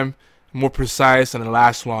time, more precise, and it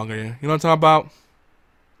lasts longer. You know what I'm talking about?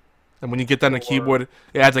 And when you get that on the keyboard,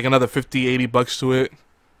 it adds like another $50-$80 to it.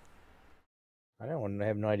 I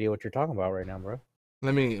have no idea what you're talking about right now, bro.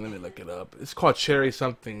 Let me look it up. It's called Cherry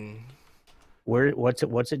something.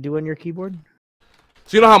 What's it do on your keyboard?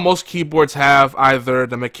 So you know how most keyboards have either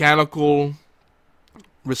the mechanical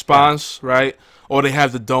response, right, or they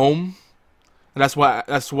have the dome, and that's what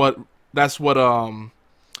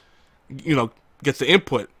you know, gets the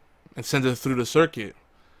input and sends it through the circuit.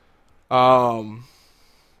 So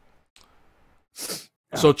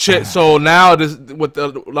now this, what a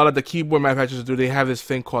lot of the keyboard manufacturers do, they have this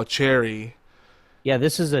thing called Cherry. Yeah,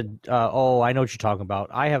 this is a oh, I know what you're talking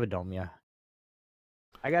about. I have a dome, yeah.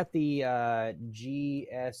 I got the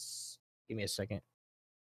GS Give me a second.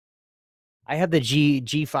 I have the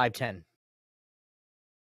G510.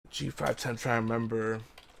 G510, trying to remember.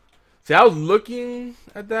 See, I was looking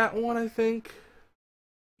at that one, I think.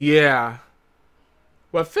 Yeah.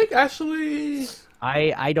 Well, I think actually...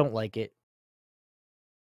 I don't like it.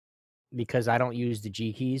 because I don't use the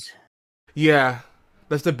G keys. Yeah,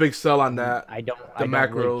 that's the big sell on that. I don't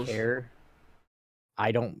macros. really care.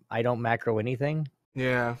 I don't macro anything.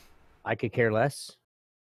 Yeah. I could care less.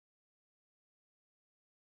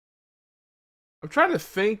 I'm trying to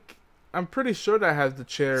think. I'm pretty sure that has the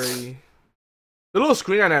cherry. The little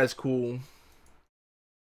screen on that is cool.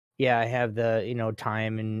 Yeah, I have the,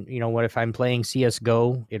 time and, what if I'm playing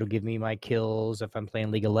CSGO, it'll give me my kills. If I'm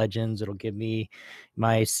playing League of Legends, it'll give me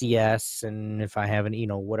my CS. And if I have an,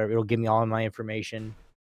 whatever, it'll give me all of my information.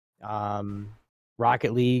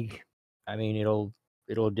 Rocket League, I mean, it'll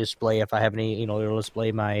display if I have any, it'll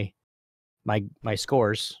display my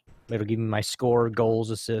scores. It'll give me my score,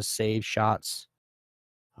 goals, assists, saves, shots.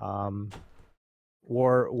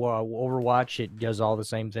 Overwatch, it does all the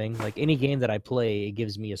same thing. Like any game that I play, it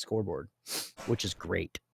gives me a scoreboard, which is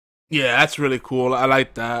great. Yeah, that's really cool. I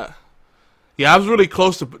like that. Yeah, I was really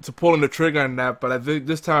close to pulling the trigger on that, but I think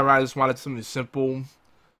this time around I just wanted something simple.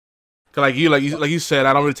 Cause like you said,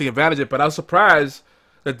 I don't really take advantage of it, but I was surprised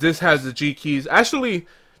that this has the G keys. Actually,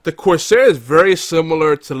 the Corsair is very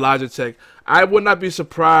similar to Logitech. I would not be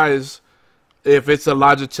surprised if it's a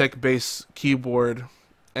Logitech-based keyboard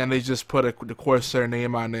and they just put the Corsair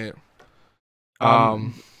name on it. I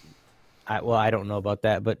don't know about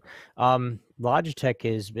that, but Logitech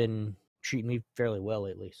has been treating me fairly well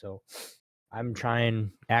lately, so I'm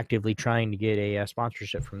actively trying to get a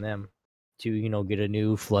sponsorship from them to, get a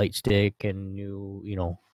new flight stick and new,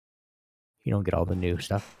 get all the new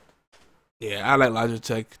stuff. Yeah, I like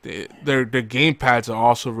Logitech. Their game pads are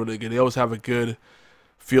also really good. They always have a good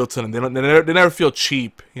feel to them. They never feel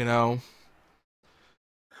cheap,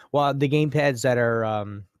 Well, the game pads that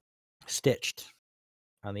are stitched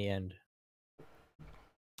on the end,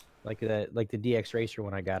 like the DX Racer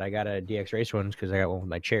one I got a DX Racer one because I got one with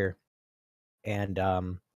my chair, and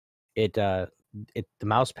the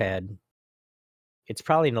mouse pad, it's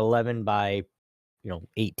probably an 11 by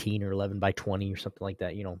 18 or 11 by 20 or something like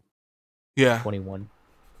that, Yeah. 21,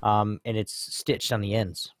 and it's stitched on the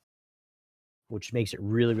ends, which makes it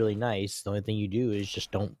really, really nice. The only thing you do is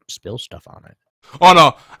just don't spill stuff on it. Oh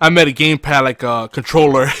no, I made a gamepad like a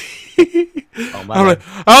controller. Oh my!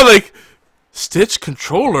 I was like, Stitch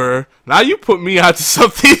controller. Now you put me onto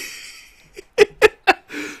something.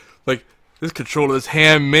 Like this controller is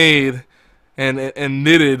handmade and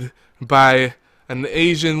knitted by an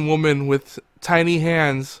Asian woman with tiny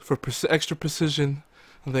hands for extra precision.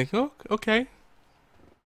 I'm like, oh, okay.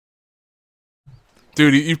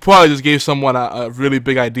 Dude, you probably just gave someone a really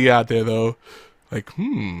big idea out there, though. Like,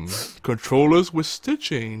 controllers with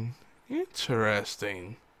stitching.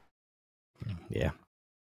 Interesting. Yeah.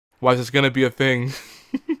 Why is this going to be a thing?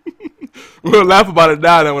 We're going to laugh about it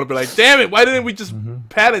now, and I'm going to be like, damn it, why didn't we just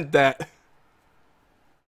patent that?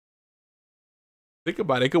 Think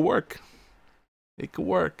about it. It could work. It could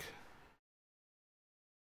work.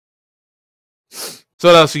 So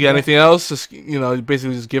what else? You got anything else? Just,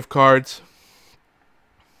 basically just gift cards.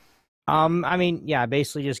 I mean, yeah,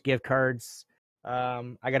 basically just gift cards.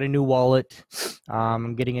 I got a new wallet.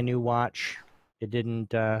 I'm getting a new watch. It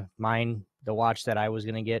didn't mind the watch that I was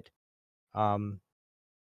gonna get.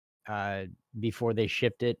 Before they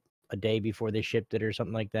shipped it, a day before they shipped it or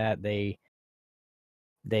something like that, they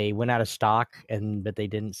went out of stock, but they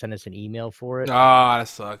didn't send us an email for it. Ah, that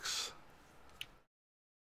sucks.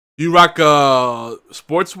 You rock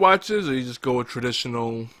sports watches, or you just go with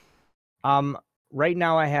traditional? Right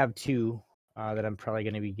now I have two that I'm probably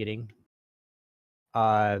going to be getting.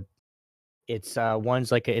 It's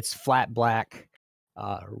one's it's flat black.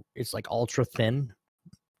 It's like ultra thin.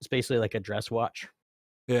 It's basically like a dress watch.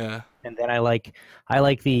 Yeah. And then I like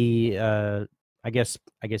the I guess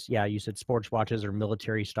yeah, you said sports watches or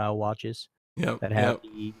military style watches. Yep. That have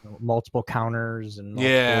the, multiple counters and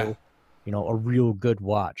multiple, a real good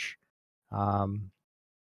watch.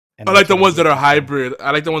 And I like the ones that are hybrid.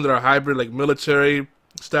 I like the ones that are hybrid, like military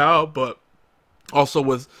style, but also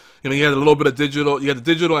with, you have a little bit of digital. You have the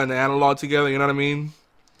digital and the analog together. You know what I mean?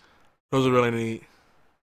 Those are really neat.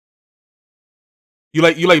 You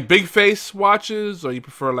like big face watches, or you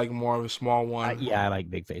prefer like more of a small one? Yeah, I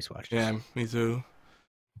like big face watches. Yeah, me too.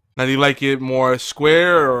 Now, do you like it more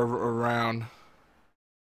square or round?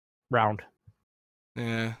 Round.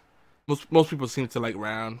 Yeah, most people seem to like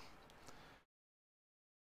round.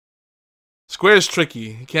 Square is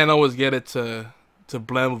tricky. You can't always get it to to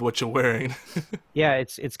blend with what you're wearing. Yeah,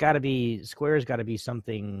 it's got to be square's got to be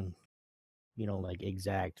something, you know, like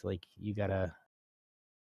exact. Like you gotta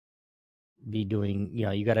be doing, you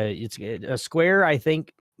know, you gotta. It's a square. I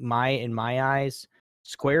think in my eyes,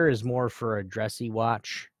 square is more for a dressy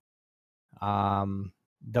watch. The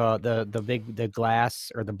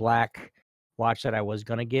glass or the black watch that I was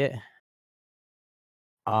gonna get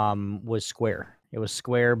was square. It was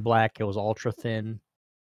square black. It was ultra thin.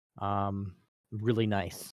 Really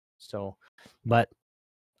nice. So, but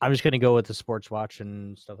I'm just gonna go with the sports watch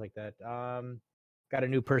and stuff like that. Got a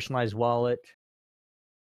new personalized wallet.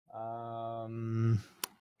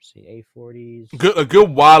 See, A40s. A good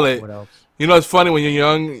wallet. What else? You know, it's funny when you're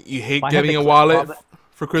young, you hate getting a wallet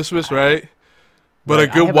for Christmas, right? But right,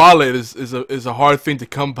 a good wallet is a hard thing to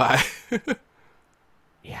come by.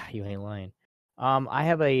 Yeah, you ain't lying. I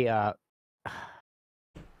have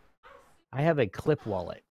a clip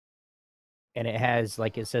wallet, and it has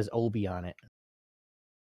it says Obi on it.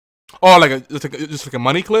 Oh, just like a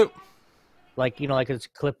money clip. Like, you know, like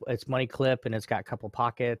it's money clip, and it's got a couple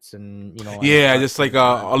pockets, and you know. Yeah, just like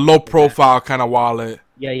a low profile kind of wallet.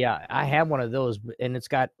 Yeah. I have one of those, and it's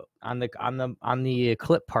got on the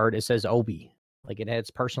clip part it says Obi, like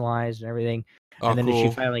it's personalized and everything. Oh, and then cool.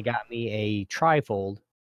 she finally got me a trifold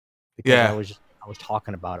because I was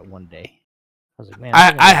talking about it one day. I was like, man,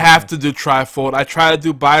 I have to do trifold. I try to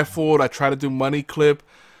do bifold. I try to do money clip.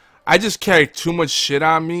 I just carry too much shit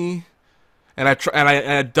on me. And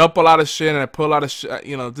I dump a lot of shit, and I put a lot of shit.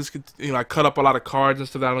 You know, I cut up a lot of cards and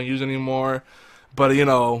stuff that I don't use anymore. But you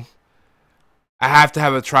know, I have to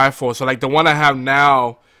have a trifold. So like the one I have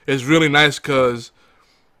now is really nice because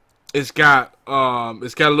it's got a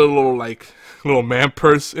little man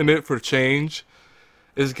purse in it for change.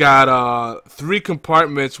 It's got 3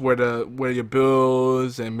 compartments where your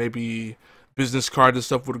bills and maybe business cards and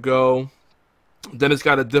stuff would go. Then it's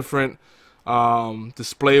got a different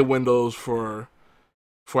display windows for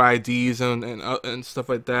IDs and stuff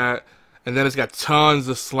like that, and then it's got tons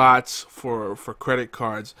of slots for credit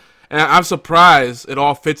cards. And I'm surprised it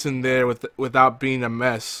all fits in there without being a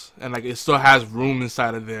mess, and like it still has room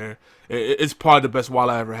inside of there. It's probably the best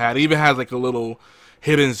wallet I ever had. It even has like a little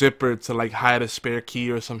hidden zipper to like hide a spare key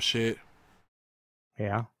or some shit.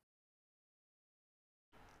 Yeah.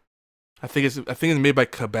 I think it's made by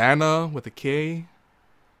Cabana with a K.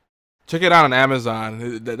 Check it out on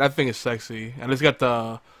Amazon. That thing is sexy, and it's got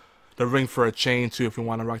the ring for a chain too if you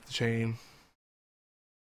want to rock the chain.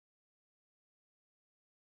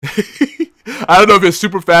 I don't know if you're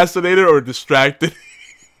super fascinated or distracted.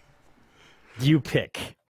 You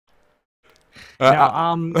pick.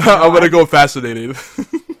 I'm gonna go fascinated.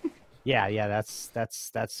 Yeah, that's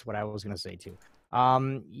what I was gonna say too.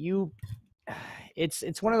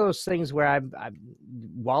 It's one of those things where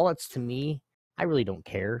wallets to me, I really don't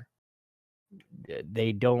care.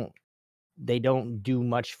 They don't do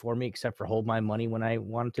much for me except for hold my money when I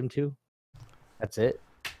want them to. That's it.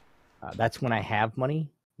 That's when I have money.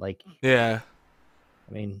 Like, yeah.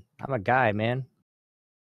 I mean, I'm a guy, man.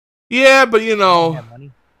 Yeah, but you know,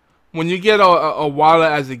 when you get a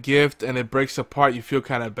wallet as a gift and it breaks apart, you feel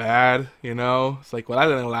kind of bad. You know, it's like, well, that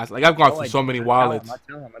didn't last. Like I've gone through so many wallets. I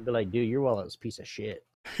tell him, I'd be like, dude, your wallet's a piece of shit.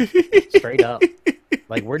 Straight up.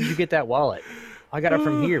 Like, where did you get that wallet? I got it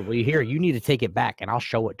from here. Well, you need to take it back, and I'll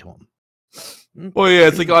show it to him. Well, yeah,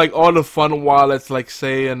 it's like all the fun wallets, like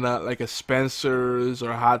say in like a Spencer's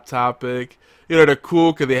or Hot Topic. You know, they're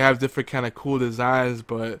cool because they have different kind of cool designs,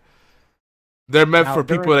 but they're meant for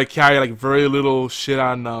people that carry like very little shit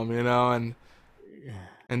on them, you know,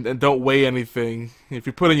 and don't weigh anything. If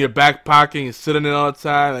you put it in your back pocket and you sit in it all the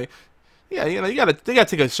time, like, yeah, you know, they gotta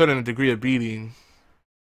take a certain degree of beating.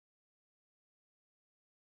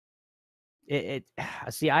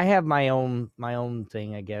 See, I have my own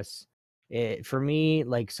thing, I guess. For me,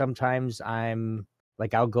 like sometimes I'm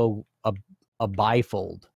like I'll go a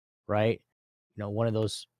bifold, right? You know, one of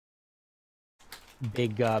those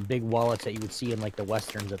big wallets that you would see in like the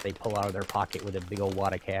westerns that they pull out of their pocket with a big old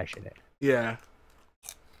wad of cash in it. Yeah.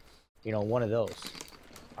 You know, one of those.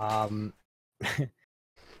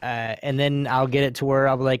 And then I'll get it to where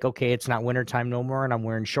I'll be like, okay, it's not wintertime no more, and I'm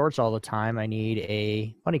wearing shorts all the time. I need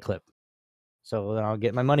a money clip. So then I'll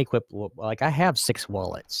get my money clip. Like I have 6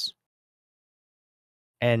 wallets.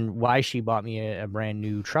 And why she bought me a brand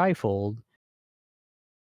new trifold,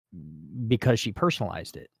 because she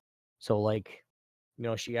personalized it. So like, you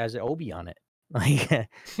know, she has an Obi on it. Like,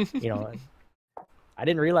 you know, I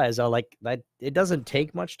didn't realize like that it doesn't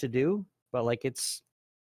take much to do, but like it's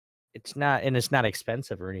not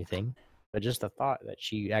expensive or anything, but just the thought that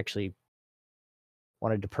she actually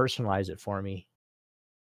wanted to personalize it for me.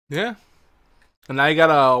 Yeah. And now you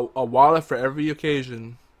got a wallet for every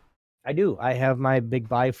occasion. I do. I have my big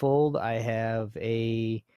bifold. I have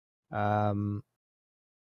a,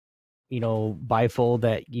 bifold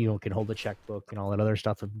that, can hold a checkbook and all that other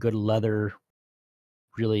stuff of good leather.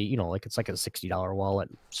 Really, like it's like a $60 wallet,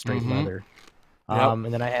 straight leather. Yep.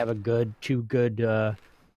 And then I have two good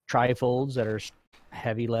trifolds that are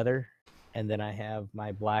heavy leather. And then I have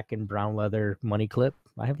my black and brown leather money clip.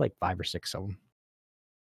 I have like 5 or 6 of them.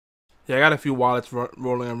 Yeah, I got a few wallets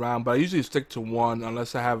rolling around, but I usually stick to one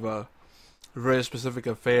unless I have a very specific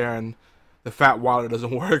affair and the fat wallet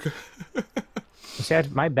doesn't work. See,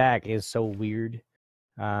 my back is so weird.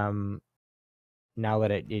 Now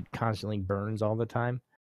that it constantly burns all the time,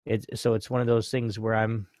 it's one of those things where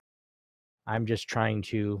I'm just trying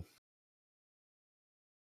to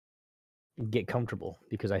get comfortable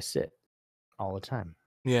because I sit all the time.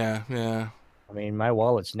 Yeah. I mean, my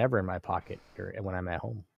wallet's never in my pocket or when I'm at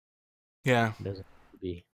home. Yeah. It doesn't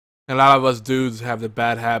be. And a lot of us dudes have the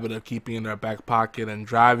bad habit of keeping it in our back pocket and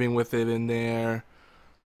driving with it in there,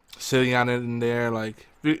 sitting on it in there. Like,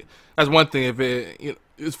 that's one thing.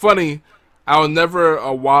 It's funny. I was never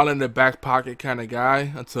a wallet in the back pocket kind of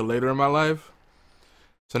guy until later in my life.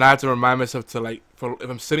 So now I have to remind myself to, like, if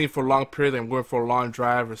I'm sitting for a long period, I'm going for a long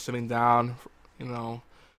drive or sitting down, in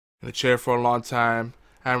a chair for a long time,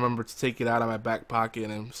 I remember to take it out of my back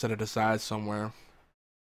pocket and set it aside somewhere.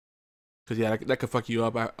 Because, yeah, that could fuck you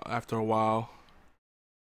up after a while.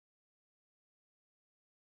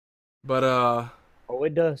 But, Oh,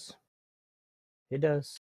 it does. It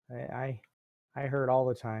does. I heard all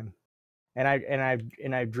the time. And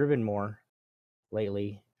I've driven more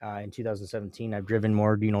lately. In 2017, I've driven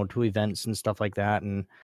more, to events and stuff like that,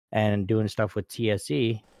 and doing stuff with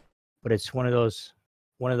TSE. But it's one of those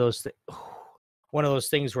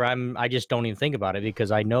things where I just don't even think about it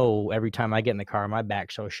because I know every time I get in the car, my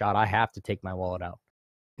back's so shot, I have to take my wallet out.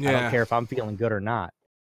 Yeah. I don't care if I'm feeling good or not.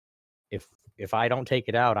 If I don't take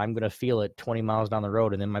it out, I'm gonna feel it 20 miles down the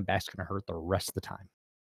road, and then my back's gonna hurt the rest of the time.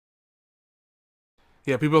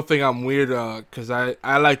 Yeah, people think I'm weird because I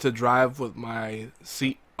like to drive with my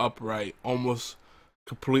seat upright, almost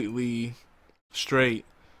completely straight.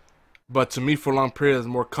 But to me, for a long period, it's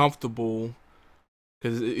more comfortable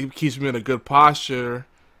because it keeps me in a good posture,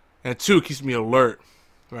 and 2, it keeps me alert,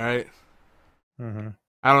 right? Mm-hmm.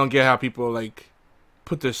 I don't get how people like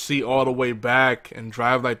put their seat all the way back and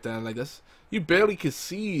drive like that. Like you barely can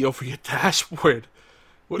see over your dashboard.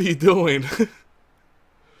 What are you doing?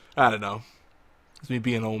 I don't know. It's me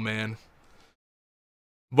being an old man.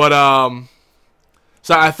 But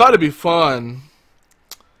so I thought it'd be fun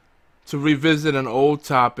to revisit an old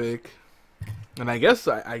topic. And I guess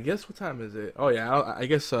what time is it? Oh yeah, I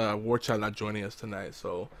guess WarChild not joining us tonight,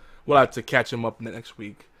 so we'll have to catch him up next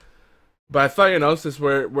week. But I thought, since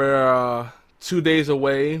we're 2 days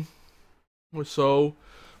away or so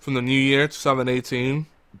from the new year, 2018,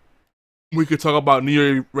 we could talk about New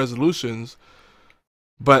Year resolutions,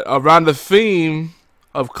 but around the theme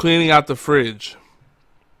of cleaning out the fridge.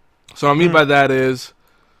 So what I mean by that is,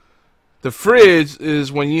 the fridge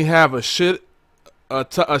is when you have a shit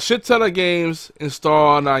ton of games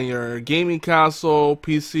installed on your gaming console,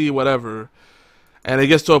 PC, whatever, and it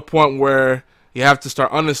gets to a point where you have to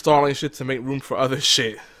start uninstalling shit to make room for other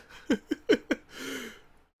shit.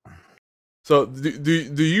 So,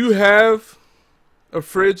 do you have a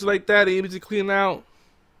fridge like that you need to clean out?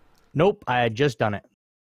 Nope, I had just done it.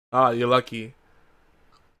 Ah, you're lucky.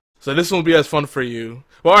 So this won't be as fun for you.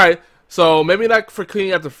 Well, alright, so maybe not for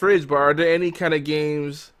cleaning out the fridge, but are there any kind of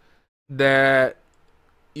games that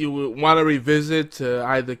you would want to revisit to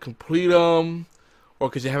either complete them or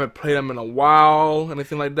because you haven't played them in a while,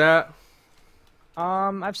 anything like that?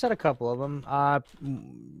 I've said a couple of them.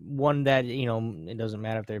 One that it doesn't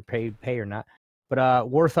matter if they're pay or not. But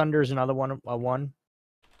War Thunder is another one.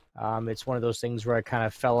 It's one of those things where I kind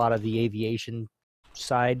of fell out of the aviation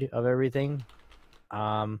side of everything.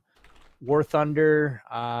 War Thunder,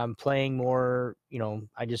 playing more.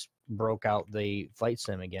 I just broke out the flight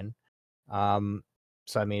sim again.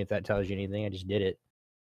 So I mean, if that tells you anything, I just did it.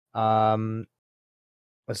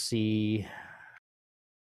 Let's see.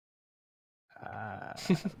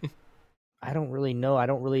 I don't really know. I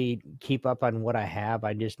don't really keep up on what I have.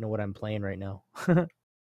 I just know what I'm playing right now.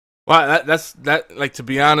 Well, that's like, to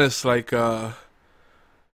be honest, like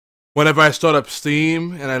whenever I start up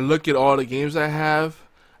Steam and I look at all the games I have,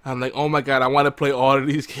 I'm like, oh my god, I want to play all of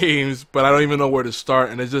these games, but I don't even know where to start,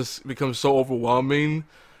 and it just becomes so overwhelming.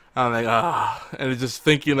 I'm like, and it's just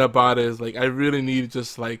thinking about it is like, I really need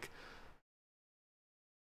just like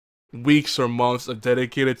weeks or months of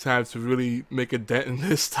dedicated time to really make a dent in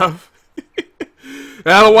this stuff.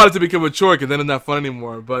 And I don't want it to become a chore because then it's not fun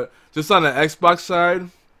anymore. But just on the Xbox side,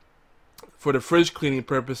 for the fridge cleaning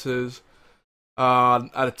purposes, at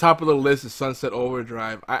the top of the list is Sunset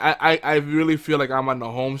Overdrive. I really feel like I'm on the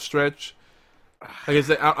home stretch. Like I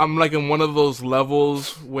said, I'm like in one of those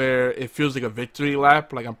levels where it feels like a victory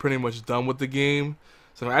lap. Like I'm pretty much done with the game.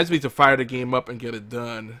 So I just need to fire the game up and get it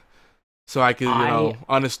done. So I can,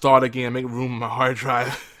 uninstall the game, make room on my hard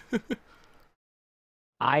drive.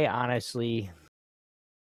 I honestly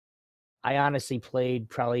played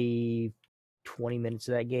probably 20 minutes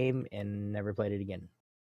of that game and never played it again.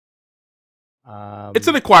 It's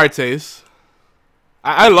an acquired taste.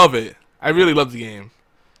 I love it. I really love the game.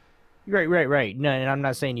 Right. No, and I'm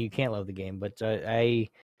not saying you can't love the game, but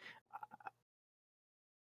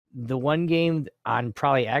the one game on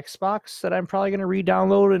probably Xbox that I'm probably going to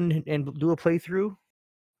re-download and do a playthrough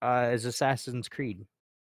is Assassin's Creed.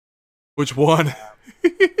 Which one?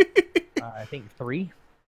 I think 3.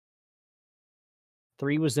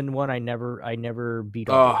 3 was the one I never beat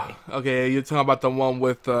all the way. Okay, you're talking about the one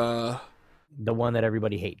with the one that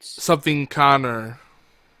everybody hates. Something Connor.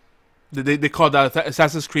 They called that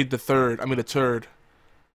Assassin's Creed the Third. I mean the Turd.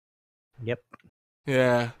 Yep.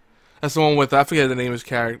 Yeah, that's the one with, I forget the name of his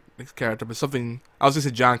character, but something. I was gonna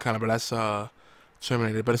say John Connor, but that's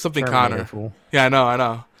Terminator. But it's something Connor. Fool. Yeah, I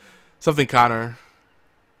know. Something Connor.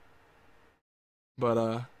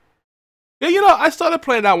 But yeah, I started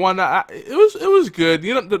playing that one. It was good.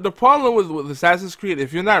 The problem with Assassin's Creed,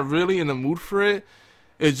 if you're not really in the mood for it,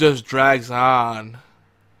 it just drags on.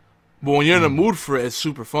 But when you're in the mood for it, it's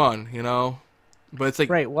super fun, But it's like,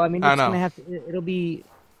 right. Well, I mean, it's gonna have to.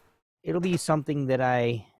 It'll be something that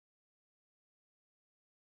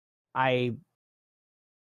I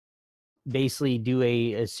basically do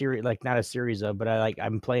a series, like not a series of, but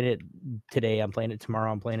I'm playing it today. I'm playing it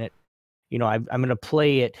tomorrow. I'm playing it. I'm gonna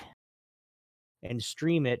play it and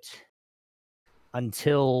stream it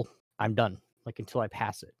until I'm done, like until I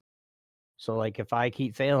pass it. So like if I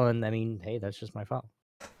keep failing, I mean, hey, that's just my fault.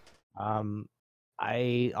 All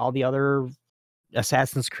the other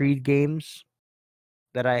Assassin's Creed games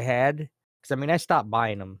that I had, because I mean I stopped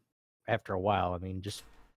buying them after a while. I mean, just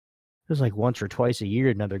it was like once or twice a year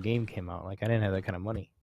another game came out. Like I didn't have that kind of money.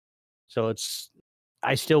 So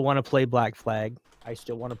I still want to play Black Flag. I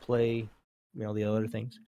still want to play, the other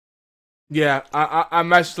things. Yeah,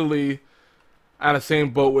 I'm actually on the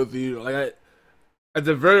same boat with you. Like at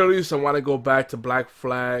the very least, I want to go back to Black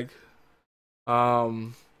Flag.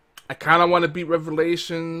 I kind of want to beat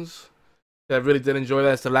Revelations. I really did enjoy that.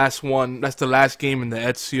 That's the last one. That's the last game in the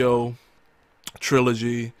Ezio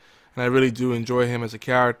trilogy, and I really do enjoy him as a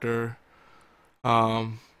character. But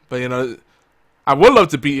I would love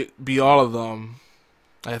to beat all of them.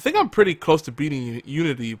 I think I'm pretty close to beating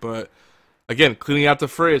Unity, but again, cleaning out the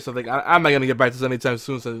fridge. So I'm not gonna get back to this anytime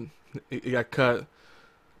soon. So it got cut.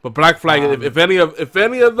 But Black Flag, if any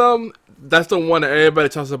of them, that's the one that everybody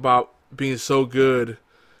talks about being so good,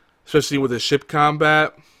 especially with the ship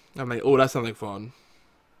combat. I'm like, oh, that sounds like fun.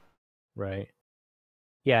 Right.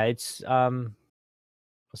 Yeah, it's let's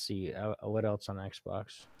see, what else on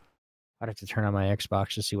Xbox? I'd have to turn on my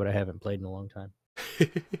Xbox to see what I haven't played in a long time.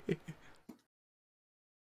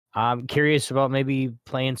 I'm curious about maybe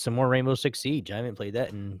playing some more Rainbow Six Siege. I haven't played that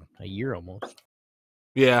in a year almost.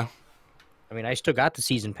 Yeah. I mean, I still got the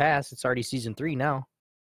season pass. It's already season 3 now.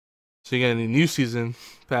 So you got any new season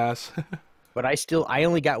pass? But I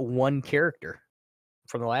only got one character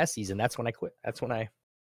from the last season. That's when I quit.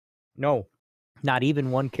 No, not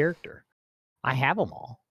even one character. I have them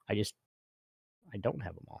all. I don't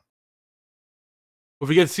have them all. Well,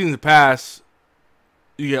 if you get season pass,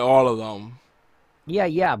 you get all of them.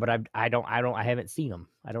 Yeah, but I haven't seen them.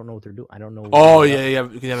 I don't know what they're doing. I don't know. Oh yeah, you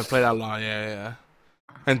haven't played that long. Yeah.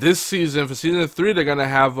 And this season, for season 3, they're gonna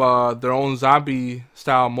have their own zombie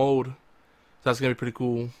style mode. So that's gonna be pretty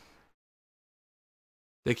cool.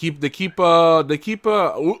 They keep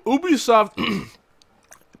Ubisoft.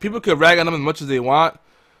 People can rag on them as much as they want,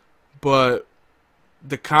 but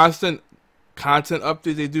the constant content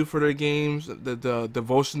updates they do for their games, the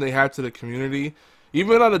devotion they have to the community,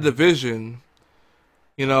 even on the Division,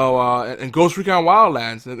 and Ghost Recon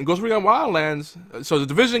Wildlands. And Ghost Recon Wildlands, so the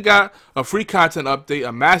Division got a free content update,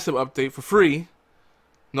 a massive update for free.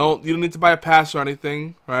 No, you don't need to buy a pass or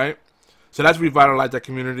anything, right? So that's revitalized that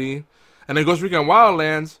community. And then Ghost Recon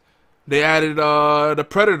Wildlands, they added the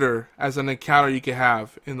Predator as an encounter you can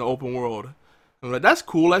have in the open world. I'm like, that's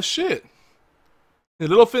cool as shit. A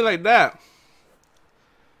little thing like that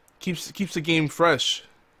keeps the game fresh.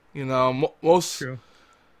 Most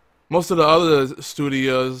of the other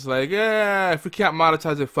studios, like, yeah, if we can't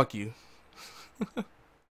monetize it, fuck you.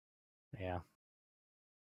 Yeah.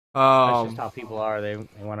 That's just how people are. They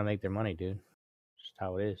want to make their money, dude. Just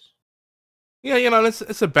how it is. Yeah,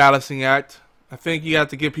 it's a balancing act. I think you have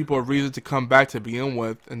to give people a reason to come back to begin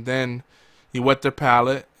with, and then you whet their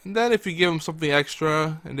palate. And then if you give them something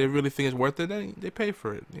extra and they really think it's worth it, then they pay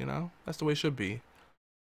for it. That's the way it should be.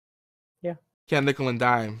 Yeah. Can't nickel and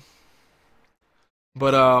dime.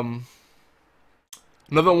 But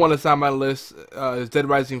another one that's on my list is Dead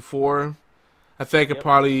Rising 4. I think I could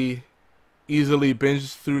probably easily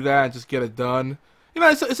binge through that and just get it done.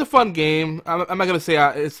 It's a fun game. I'm not gonna say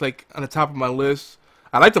it's like on the top of my list.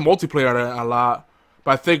 I like the multiplayer a lot,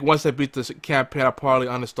 but I think once I beat the campaign, I'll probably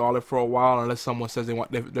uninstall it for a while unless someone says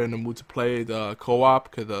they're in the mood to play the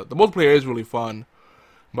co-op, because the multiplayer is really fun.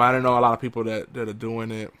 But I don't know a lot of people that are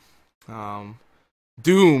doing it.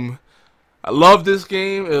 Doom. I love this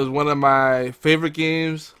game. It was one of my favorite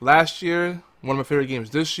games last year. One of my favorite games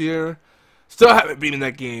this year. Still haven't beaten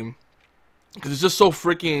that game because it's just so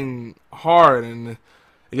freaking hard and it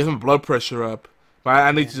gets my blood pressure up. But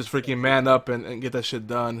I need to just freaking man up and get that shit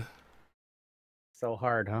done. So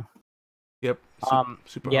hard, huh? Yep.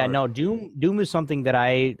 Super yeah, hard. no, Doom is something that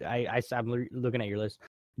I'm looking at your list.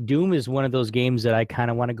 Doom is one of those games that I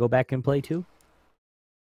kind of want to go back and play too.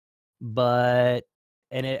 But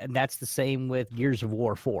and that's the same with Gears of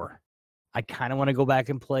War 4. I kind of want to go back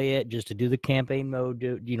and play it just to do the campaign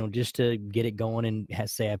mode, just to get it going and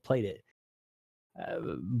say I played it.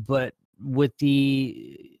 But with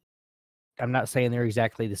I'm not saying they're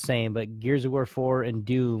exactly the same, but Gears of War 4 and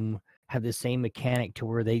Doom have the same mechanic to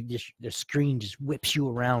where the screen just whips you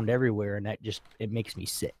around everywhere, and it makes me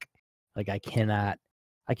sick. Like I can't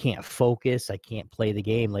focus, I can't play the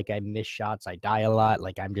game. Like I miss shots, I die a lot.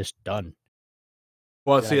 Like I'm just done.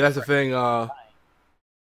 Well, see, that's the thing.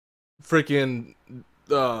 Freaking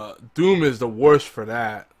Doom is the worst for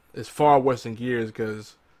that. It's far worse than Gears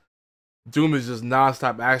because Doom is just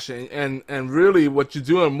nonstop action, and really what you're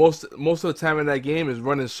doing most of the time in that game is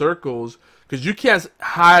running circles because you can't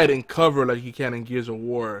hide and cover like you can in Gears of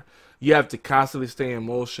War. You have to constantly stay in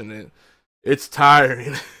motion, and it's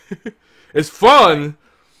tiring. It's fun,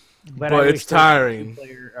 but it's tiring.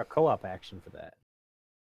 A co-op action for that.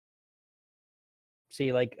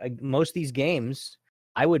 See, like most of these games,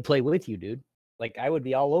 I would play with you, dude. Like I would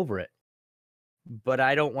be all over it. But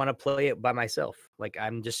I don't want to play it by myself. Like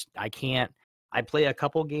I can't. I play a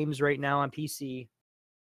couple games right now on PC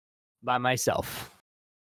by myself.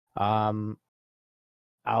 I'll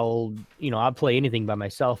play anything by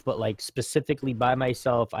myself, but like specifically by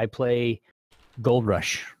myself, I play Gold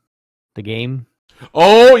Rush, the game.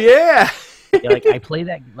 Oh yeah. Yeah, like I play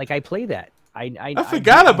that. I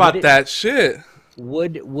forgot about that shit.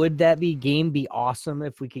 Would that game be awesome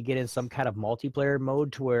if we could get in some kind of multiplayer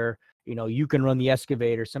mode to where you can run the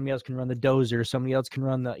excavator, somebody else can run the dozer, somebody else can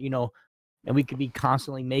run the and we could be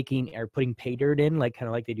constantly making or putting pay dirt in, like kind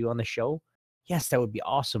of like they do on the show. Yes, that would be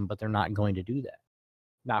awesome, but they're not going to do that.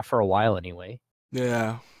 Not for a while anyway.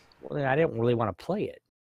 Yeah. Well, then I didn't really want to play it.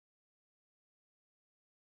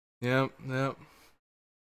 Yep.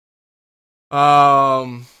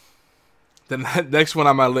 The next one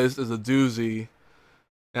on my list is a doozy,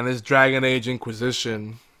 and it's Dragon Age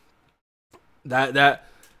Inquisition. That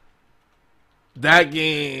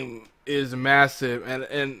game is massive,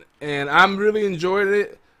 and I'm really enjoying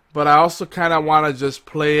it, but I also kind of want to just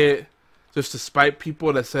play it just to spite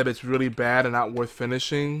people that said it's really bad and not worth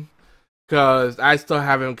finishing, because I still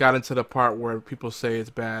haven't gotten to the part where people say it's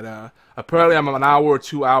bad. Apparently I'm an hour or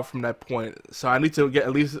two out from that point, so I need to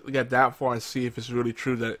at least get that far and see if it's really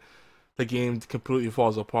true that the game completely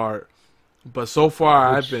falls apart. But so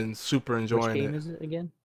far, I've been super enjoying it. Which game is it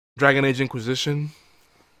again? Dragon Age Inquisition.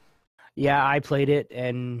 Yeah, I played it,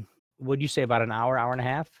 and what'd you say, about an hour and a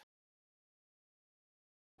half?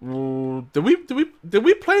 Did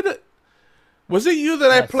we play the? Was it you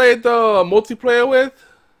that I played the multiplayer with?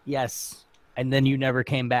 Yes, and then you never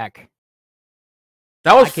came back.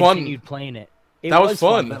 That was fun. I continued playing it. That was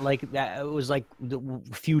fun. But like that, it was like the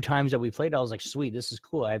few times that we played, I was like, "Sweet, this is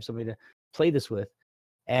cool. I have somebody to play this with."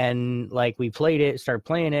 And like we played it, started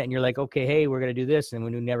playing it, and you're like, "Okay, hey, we're gonna do this," and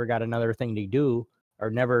we never got another thing to do, or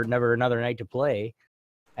never another night to play.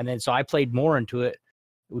 And then so I played more into it.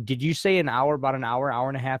 Did you say about an hour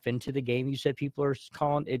and a half into the game? You said people are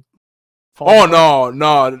calling it. Oh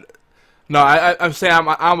no! I'm saying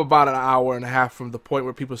I'm about an hour and a half from the point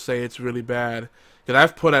where people say it's really bad. Because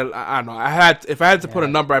I've put I don't know. If I had to put a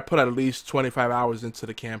number, I put at least 25 hours into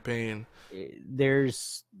the campaign.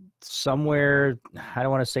 There's somewhere, I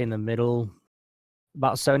don't want to say in the middle,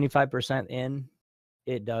 about 75% in.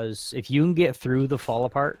 It does. If you can get through the fall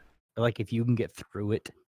apart, like if you can get through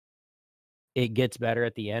it, it gets better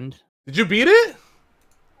at the end. Did you beat it?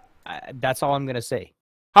 That's all I'm gonna say.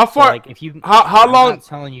 How far? So, like, if you, how I'm long? not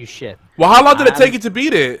telling you shit. Well, how long did it take you to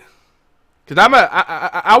beat it? Because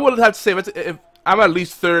I would have to say if I'm at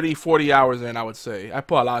least 30, 40 hours in, I would say. I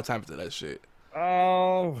put a lot of time into that shit.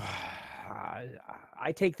 Oh,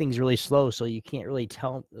 I take things really slow, so you can't really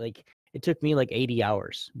tell. Like, it took me like 80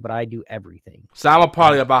 hours, but I do everything. So I'm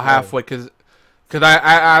probably about halfway, because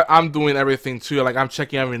I'm doing everything too. Like, I'm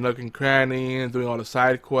checking every nook and cranny and doing all the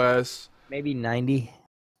side quests. Maybe 90,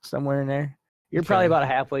 somewhere in there. You're probably about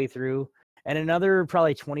halfway through, and another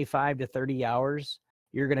probably 25 to 30 hours.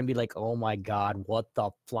 You're gonna be like, oh my god, what the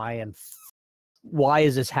flying? Why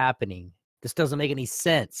is this happening? This doesn't make any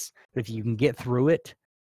sense. But if you can get through it,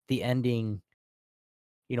 the ending,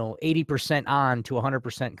 80% on to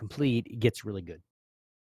 100% complete, it gets really good.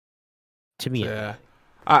 To me, yeah,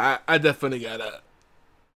 I definitely gotta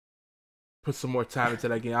put some more time into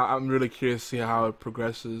that game. I'm really curious to see how it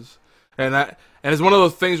progresses, and it's one of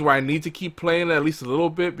those things where I need to keep playing it at least a little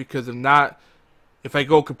bit, because if not, if I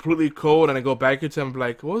go completely cold and I go back into it, I'm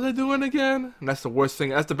like, what was I doing again? And that's the worst thing.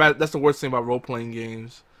 That's the worst thing about role playing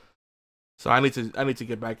games. So I need to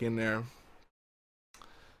get back in there.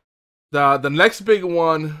 The next big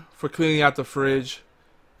one for cleaning out the fridge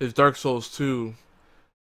is Dark Souls 2.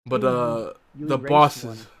 But the bosses,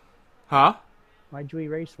 one. Huh? Why'd you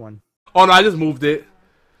erase one? Oh no, I just moved it.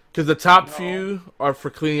 Cause the top few are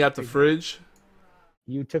for cleaning out the fridge.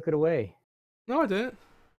 You took it away. No, I didn't.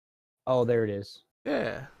 Oh, there it is.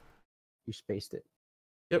 Yeah. You spaced it.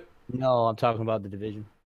 Yep. No, I'm talking about the Division.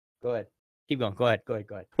 Go ahead. Keep going. Go ahead.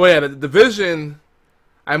 Well, yeah, the Division,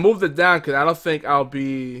 I moved it down because I don't think I'll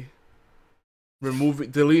be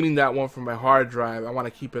deleting that one from my hard drive. I want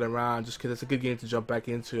to keep it around just because it's a good game to jump back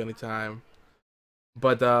into anytime.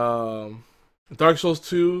 But Dark Souls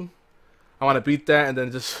 2, I want to beat that and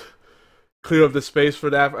then just clear up the space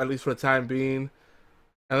for that, at least for the time being.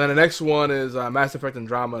 And then the next one is Mass Effect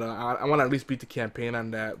Andromeda. I want to at least beat the campaign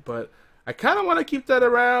on that, but I kind of want to keep that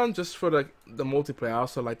around just for the multiplayer. I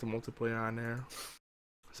also like the multiplayer on there,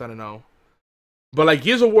 so I don't know. But like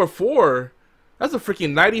Gears of War 4, that's a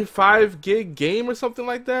freaking 95 gig game or something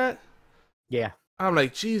like that. Yeah. I'm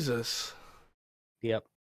like, Jesus. Yep.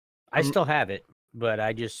 I still have it, but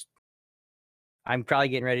I'm probably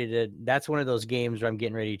getting ready to. That's one of those games where I'm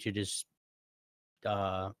getting ready to just.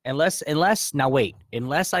 Unless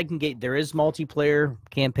I can get, there is multiplayer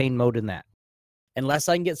campaign mode in that. Unless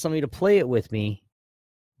I can get somebody to play it with me.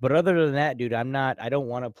 But other than that, dude, I don't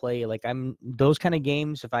want to play, like, those kind of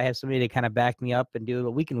games, if I have somebody to kind of back me up and do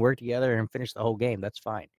it, we can work together and finish the whole game. That's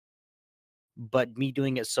fine. But me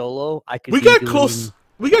doing it solo, I could. We got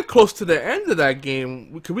close to the end of that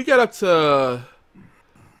game. We get up to.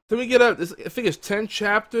 Then we get up. I think it's 10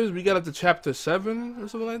 chapters. We got up to chapter 7 or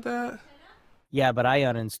something like that. Yeah, but I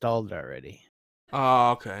uninstalled it already.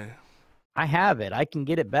 Oh, okay. I have it. I can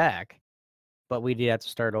get it back, but we did have to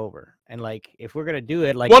start over. And like, if we're gonna do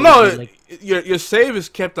it, like, well, no, your save is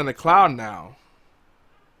kept on the cloud now,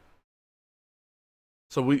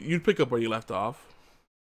 so you'd pick up where you left off.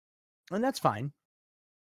 And that's fine.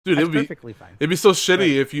 Dude, that's perfectly fine. It'd be so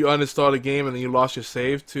shitty if you uninstall the game and then you lost your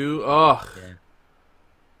save too. Ugh. Yeah.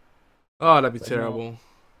 Oh, that'd be terrible. No.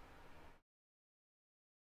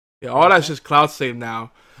 Yeah, all that's just cloud save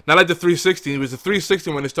now. Not like the 360. It was the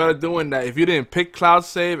 360 when they started doing that. If you didn't pick cloud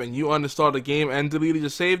save and you uninstalled the game and deleted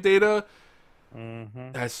your save data,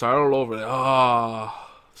 that started all over. Oh,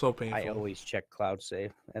 so painful. I always check cloud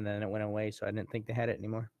save, and then it went away, so I didn't think they had it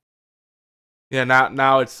anymore. Yeah,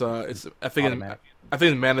 now it's I think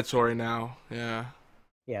it's mandatory now. Yeah.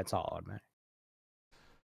 Yeah, it's all automatic.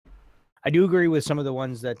 I do agree with some of the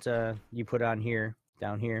ones that you put on here,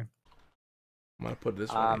 down here. I'm gonna put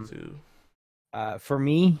this one too. For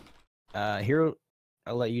me, here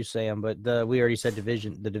I'll let you say them, but we already said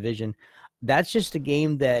the Division. That's just a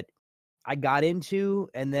game that I got into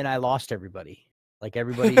and then I lost everybody. Like,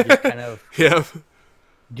 everybody just kind of. Yeah.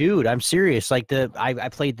 Dude, I'm serious. Like, I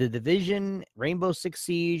played the Division, Rainbow Six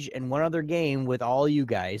Siege, and one other game with all you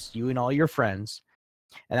guys, you and all your friends,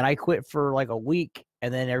 and then I quit for like a week,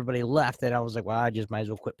 and then everybody left, and I was like, well, I just might as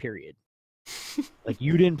well quit. Period. Like,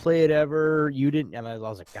 you didn't play it ever. You didn't. And I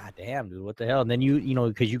was like, God damn, dude, what the hell? And then you know,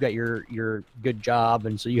 because you got your good job,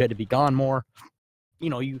 and so you had to be gone more.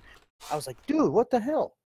 I was like, dude, what the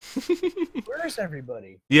hell? Where's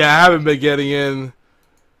everybody? Yeah, I haven't been getting in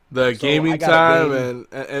the gaming time,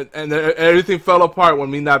 and everything fell apart when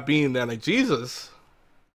me not being there. Like, Jesus.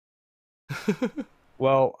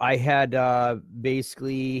 Well, I had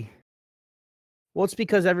basically. Well, it's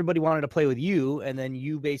because everybody wanted to play with you, and then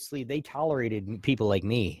they tolerated people like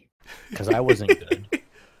me because I wasn't good.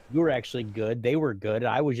 You were actually good. They were good.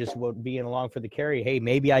 I was just being along for the carry. Hey,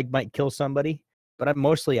 maybe I might kill somebody, but I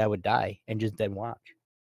would die and just then watch.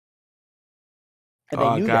 And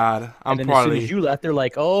they knew God, that. I'm and then probably. As soon as you left, they're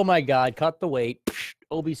like, "Oh my God, cut the weight. Psh,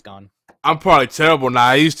 Obi's gone." I'm probably terrible now.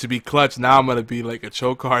 I used to be clutch. Now I'm gonna be like a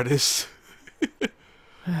choke artist.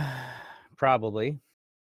 Probably.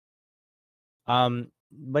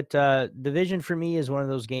 But Division for me is one of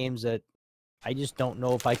those games that I just don't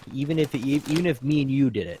know if I can, even if me and you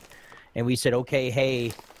did it, and we said, okay,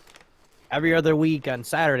 hey, every other week on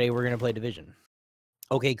Saturday we're gonna play Division.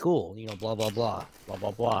 Okay, cool. You know, blah blah blah, blah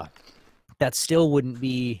blah blah. That still wouldn't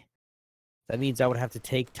be. That means I would have to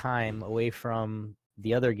take time away from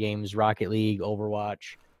the other games, Rocket League,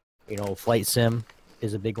 Overwatch. You know, Flight Sim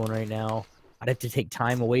is a big one right now. I'd have to take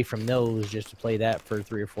time away from those just to play that for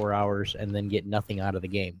 3 or 4 hours and then get nothing out of the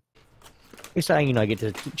game. Besides, you know, I get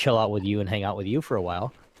to chill out with you and hang out with you for a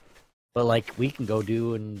while. But, like, we can go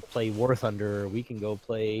do and play War Thunder. We can go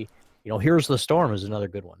play, you know, Here's the Storm is another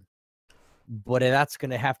good one. But that's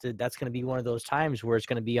going to be one of those times where it's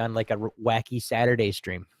going to be on, like, a wacky Saturday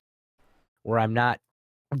stream. Where I'm not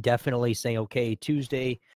definitely saying, okay,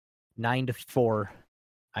 Tuesday, 9 to 4,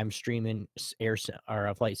 I'm streaming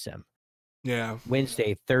a Flight Sim. Yeah.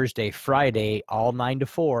 Wednesday, Thursday, Friday, all 9 to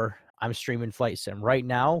 4, I'm streaming Flight Sim. Right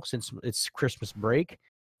now, since it's Christmas break,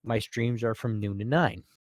 my streams are from noon to 9.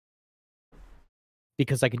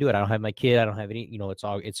 Because I can do it. I don't have my kid. I don't have any, you know, it's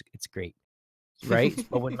great. Right?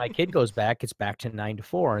 But when my kid goes back, it's back to 9 to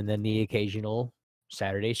 4, and then the occasional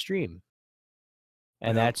Saturday stream.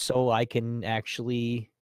 And that's so I can actually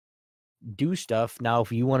do stuff. Now,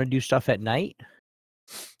 if you want to do stuff at night,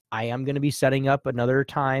 I am going to be setting up another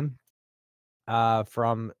time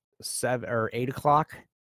from 7 or 8 o'clock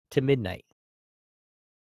to midnight.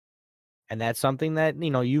 And that's something that, you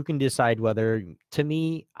know, you can decide whether, to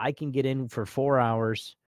me, I can get in for 4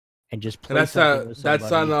 hours and just play something with somebody.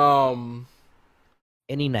 That's on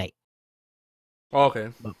any night. Oh, okay.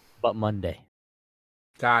 But Monday.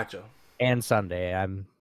 Gotcha. And Sunday. I'm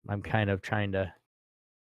kind of trying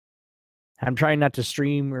not to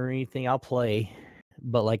stream or anything. I'll play,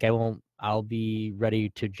 but like I'll be ready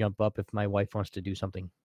to jump up if my wife wants to do something,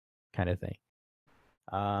 kind of thing.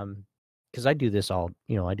 Because I do this all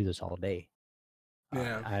day.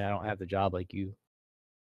 Yeah. I don't have the job like you.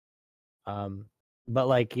 But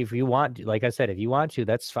like if you want to, like I said, if you want to,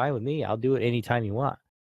 that's fine with me. I'll do it anytime you want.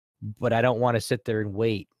 But I don't want to sit there and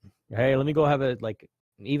wait. Hey, let me go have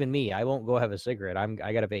even me, I won't go have a cigarette.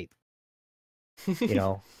 I got a vape. You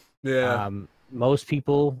know. Yeah. Most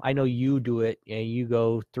people, I know you do it, and you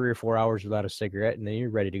go 3 or 4 hours without a cigarette, and then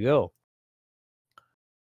you're ready to go.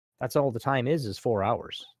 That's all the time is 4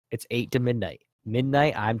 hours. It's 8 to midnight.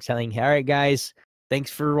 Midnight, I'm telling, all right, guys,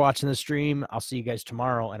 thanks for watching the stream. I'll see you guys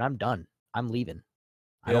tomorrow, and I'm done. I'm leaving.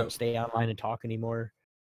 I don't stay online and talk anymore.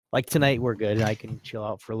 Like tonight, we're good. I can chill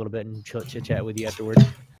out for a little bit and chit-chat with you afterwards.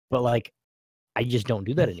 But, like, I just don't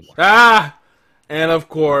do that anymore. And, of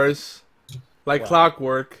course, like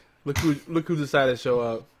clockwork, look who decided to show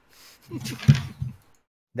up.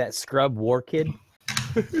 That scrub war kid?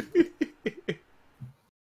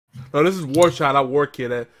 No, this is WarChild, not War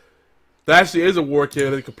Kid. That actually is a War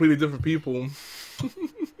Kid. They're completely different people.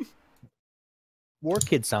 War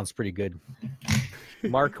Kid sounds pretty good.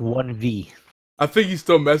 Mark 1V. I think he's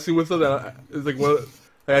still messing with stuff. It's like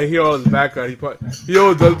I hear all his background. He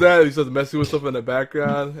always does that. He starts messing with stuff in the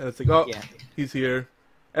background, and it's like, oh, he's here.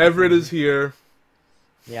 Everett is here.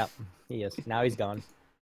 Yeah, he is. Now he's gone.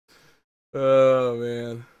 Oh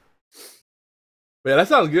man, that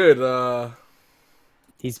sounds good.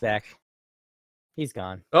 He's back. He's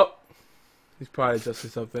gone. Oh, he's probably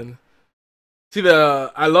adjusting something. See,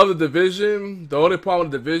 I love the Division. The only problem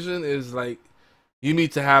with the Division is like you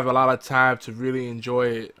need to have a lot of time to really enjoy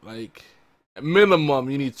it. Like at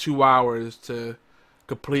minimum, you need 2 hours to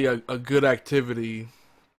complete a good activity.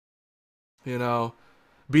 You know,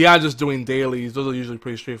 beyond just doing dailies, those are usually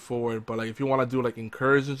pretty straightforward. But like if you want to do like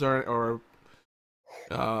incursions or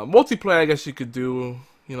multiplayer, I guess you could do.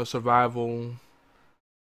 You know, survival.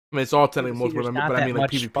 I mean, it's all technically multiplayer, but I mean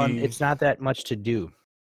like PvP. Fun. It's not that much to do.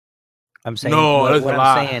 I'm saying no, what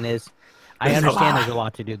I'm saying is, I understand there's a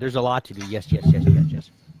lot to do. There's a lot to do. Yes.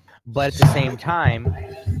 But at the same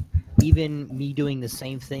time, even me doing the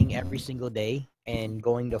same thing every single day and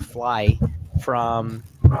going to fly from,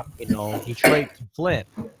 Detroit to Flint,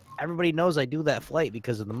 everybody knows I do that flight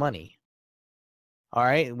because of the money. All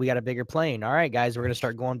right, we got a bigger plane. All right, guys, we're going to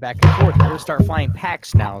start going back and forth. We're going to start flying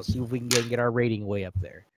packs now, see if we can get our rating way up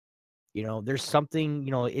there. There's something,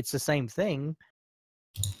 it's the same thing.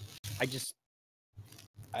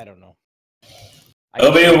 I don't know.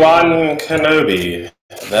 Obi-Wan Kenobi.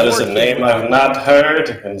 That is a name I've not heard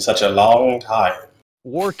in such a long time.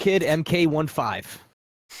 WarChildMKIV.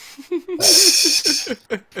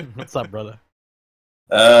 What's up, brother?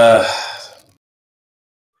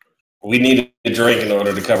 We need a drink in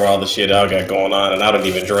order to cover all the shit I got going on, and I don't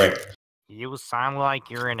even drink. You sound like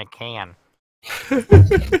you're in a can.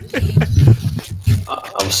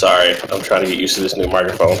 I'm sorry. I'm trying to get used to this new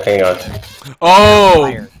microphone. Hang on.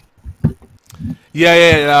 Oh!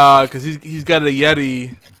 Yeah, because he's got a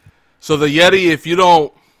Yeti. So the Yeti, if you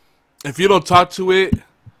don't talk to it,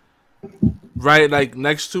 right, like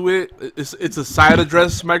next to it, it's a side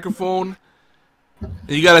address microphone. And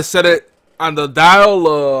you gotta set it on the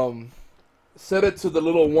dial. Set it to the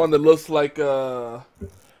little one that looks like a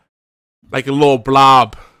little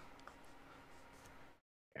blob.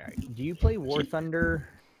 Do you play War Thunder?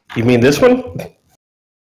 You mean this one?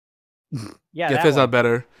 Yeah, that's not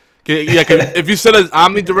better. Yeah, if you set it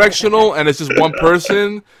omnidirectional and it's just one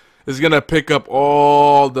person, it's gonna pick up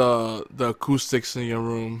all the acoustics in your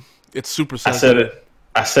room. It's super sensitive.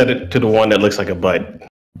 I set it to the one that looks like a butt.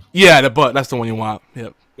 Yeah, the butt. That's the one you want.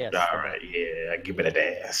 Yep. Yes. All right. Yeah, give it a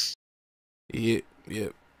dance. Yep.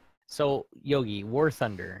 So, Yogi, War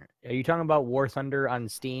Thunder. Are you talking about War Thunder on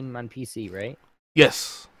Steam on PC, right?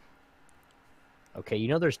 Yes. Okay, you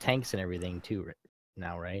know there's tanks and everything too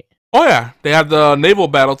now, right? Oh yeah, they have the naval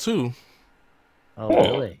battle too. Oh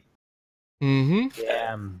really? Mm-hmm.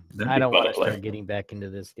 Yeah, I don't want to start getting back into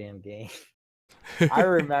this damn game. I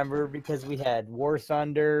remember because we had War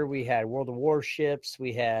Thunder, we had World of Warships,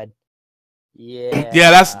 we had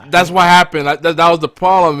Yeah, that's what happened. That was the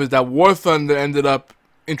problem, is that War Thunder ended up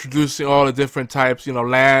introducing all the different types,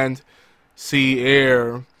 land, sea,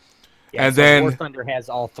 air. Yeah, and so then War Thunder has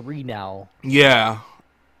all three now. Yeah.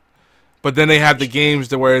 But then they have the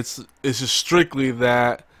games where it's just strictly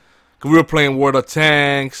that. We were playing World of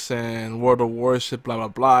Tanks and World of Warship, blah blah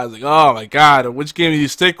blah. It's like, oh my god, which game do you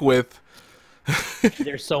stick with?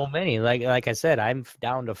 There's so many. Like I said, I'm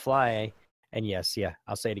down to fly, and yes,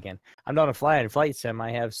 I'll say it again. I'm down to fly in Flight Sim.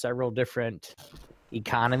 I have several different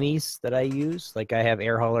economies that I use. Like I have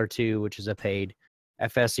Air Hauler 2, which is a paid,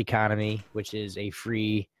 FS economy, which is a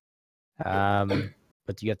free.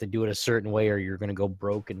 But you have to do it a certain way or you're going to go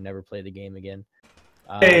broke and never play the game again.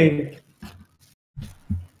 Hey.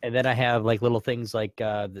 And then I have like little things like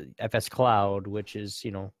the FS Cloud, which is,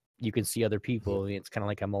 you can see other people. It's kind of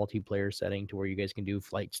like a multiplayer setting to where you guys can do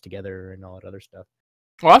flights together and all that other stuff.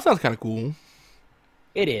 Well, that sounds kind of cool.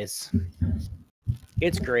 It is.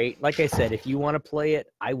 It's great. Like I said, if you want to play it,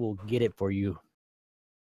 I will get it for you.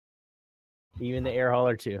 Even the Air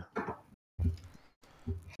Hauler 2.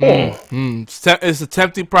 It's a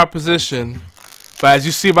tempting proposition, but as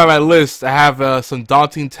you see by my list, I have some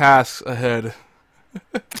daunting tasks ahead.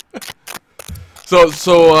 So,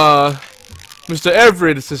 Mr.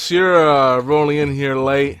 Everett, since you're rolling in here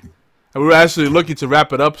late, and we're actually looking to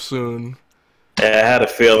wrap it up soon. Yeah, I had a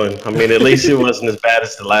feeling. I mean, at least it wasn't as bad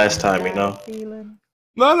as the last time, No.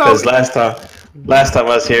 Because last time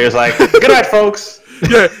I was here, it's like, good night, folks.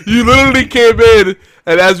 Yeah, you literally came in,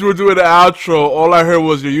 and as we were doing the outro, all I heard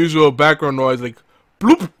was your usual background noise, like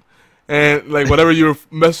bloop, and like whatever you were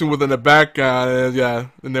messing with in the background,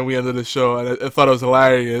 and then we ended the show, and I thought it was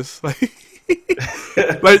hilarious. Like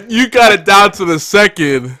you got it down to the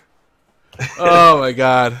second. Oh my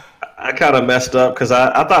god. I kind of messed up because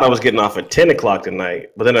I thought I was getting off at 10 o'clock tonight,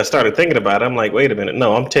 but then I started thinking about it. I'm like, wait a minute,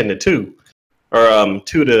 no, I'm 10 to 2, or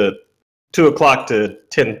 2 o'clock to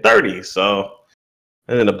 10:30. So.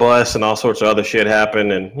 And then the bus and all sorts of other shit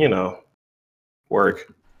happened, and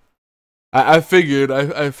work. I figured.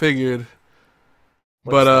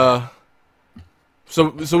 But so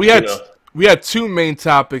we had two main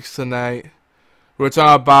topics tonight. We're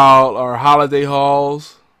talking about our holiday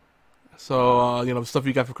hauls. So stuff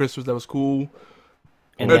you got for Christmas that was cool.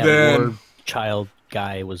 And then WarChild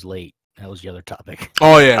guy was late. That was the other topic.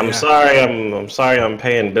 Oh yeah. I'm sorry. I'm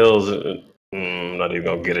paying bills. I'm not even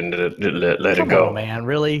gonna get into it. Let it go, man.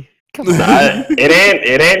 Really? Come on.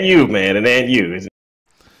 It ain't you, man. It ain't you.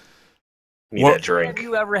 Need that drink. Have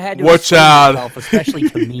you ever had to WarChild, yourself, especially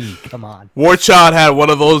to me? Come on. WarChild had one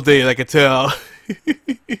of those days. I could tell.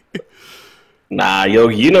 Nah,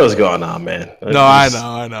 Yogi, you know what's going on, man.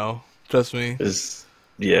 I know. Trust me.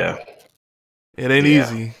 Yeah. It ain't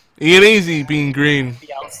easy. It ain't easy being green.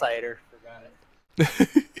 The outsider. Forgot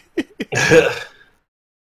it.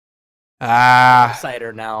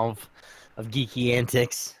 Outsider now of geeky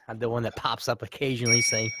antics. I'm the one that pops up occasionally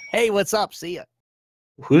saying, "Hey, what's up? See ya."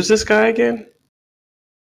 Who's this guy again?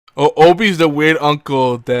 Oh, Obi's the weird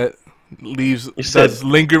uncle that leaves, You said- does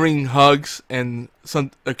lingering hugs, and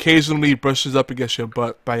occasionally brushes up against your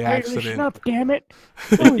butt by Hey, accident. listen up, damn it.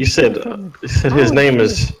 You said his name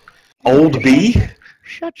is Old B?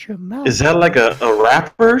 Shut your mouth. Is that like a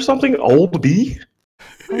rapper or something? Old B?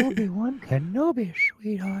 Obi-Wan Kenobi,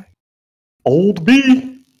 sweetheart. Old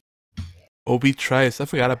B? Obi Trice, I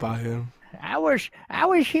forgot about him. I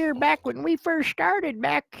was here back when we first started,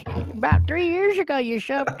 back about 3 years ago, you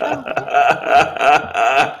shoved.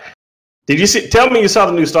 Did you see? Tell me you saw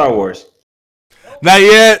the new Star Wars. Not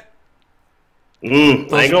yet. I ain't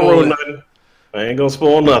gonna ruin nothing. I ain't gonna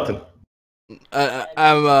spoil nothing.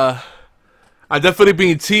 I'm definitely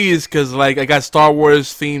being teased because like I got Star Wars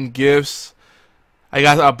themed gifts. I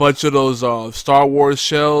got a bunch of those Star Wars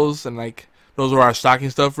shells, and like those were our stocking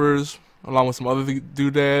stuffers, along with some other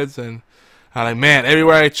doodads. And I'm like, man,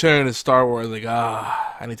 everywhere I turn is Star Wars. Like,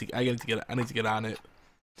 I need to get on it.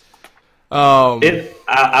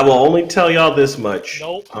 I will only tell y'all this much.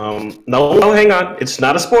 Nope. No, hang on. It's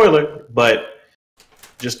not a spoiler, but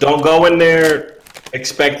just don't go in there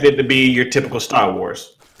expecting it to be your typical Star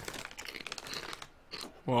Wars.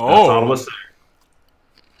 Whoa. That's all I'm gonna say.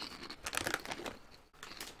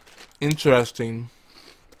 Interesting.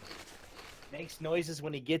 Makes noises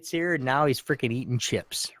when he gets here, and now he's freaking eating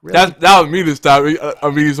chips. Really? That was me this time.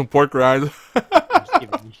 I'm eating some pork rinds. Just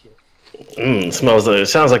giving you shit. Smells. It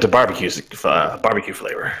sounds like the barbecue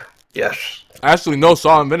flavor. Yes. Actually, no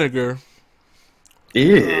salt and vinegar.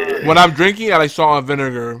 Yeah. When I'm drinking, I like salt and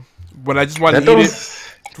vinegar. When I just want to eat it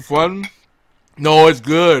for fun, no, it's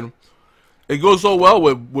good. It goes so well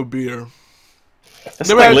with beer.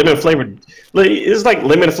 It's like lemon flavored. It's like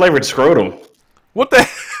lemon flavored scrotum. What the?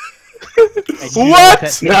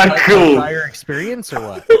 What? Not cool. Prior experience or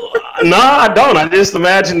what? No, I don't. I just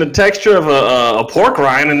imagine the texture of a pork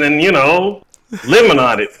rind and then lemon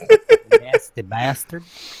on it. Nasty bastard.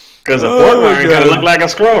 Because a pork rind gotta look like a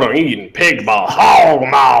scrotum. Eating pig balls, hog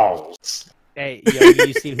maws. Hey,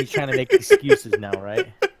 you see he's trying to make excuses now, right?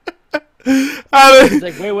 He's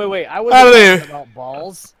like, wait. I wasn't talking about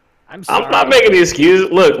balls. I'm sorry. I'm not making the excuse.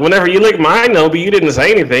 Look, whenever you licked mine, but you didn't say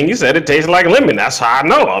anything. You said it tasted like lemon. That's how I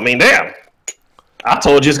know. I mean, damn. I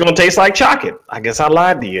told you it's gonna taste like chocolate. I guess I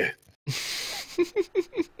lied to you.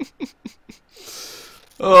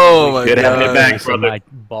 Oh my Good having it god! back, brother.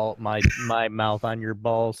 My mouth on your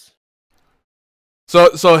balls.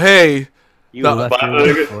 So hey, You left your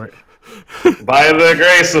word for it. By the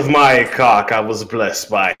grace of my cock, I was blessed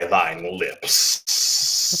by thine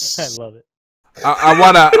lips. I love it.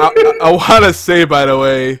 I wanna say, by the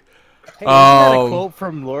way, Hey, isn't that a quote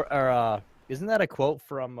from isn't that a quote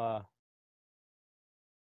from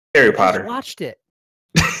Harry I just Potter. watched it.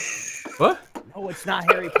 what? No, it's not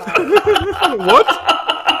Harry Potter. What?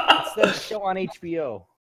 It's that show on HBO.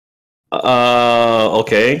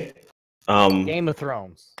 Okay. Game of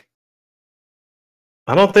Thrones.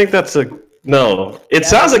 I don't think that's a no. It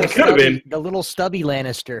sounds like it could have been The little stubby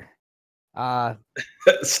Lannister.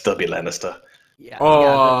 Stubby Lannister. Yeah,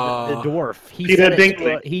 Oh. the dwarf. He Peter said it to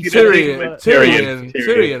Dinklage. a- he Peter said it Dinklage. to a-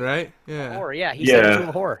 Tyrion, right? Yeah. whore, yeah, he said it Yeah. to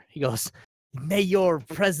a whore. He goes, "May your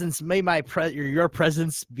presence, your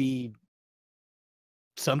presence be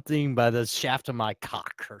something by the shaft of my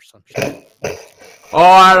cock or some shit." Oh,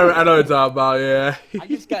 I know what you're talking about. Yeah. I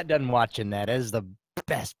just got done watching that. It is the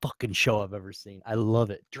best fucking show I've ever seen. I love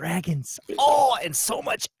it. Dragons. Oh, and so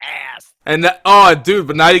much ass. And dude,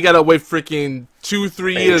 but now you gotta wait freaking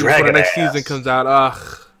 2-3 Hey, years before the dragon next ass. season comes out.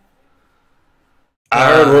 Ugh. I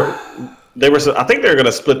heard they were. I think they were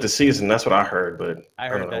gonna split the season. That's what I heard, but I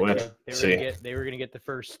don't heard know that what. they were gonna get the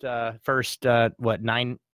first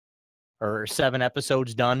 9 or 7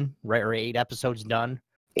 episodes done, right, or 8 episodes done.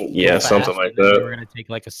 Yeah, real something fast, like and then They that. were gonna take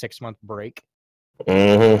like a 6-month break.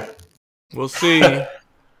 Mm-hmm. We'll see.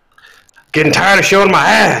 Getting tired of showing my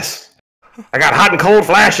ass. I got hot and cold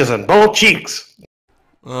flashes on both cheeks.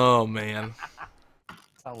 Oh man.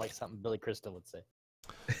 Sound like something Billy Crystal would say.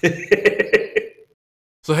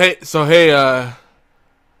 So hey, Mr.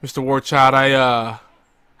 WarChild,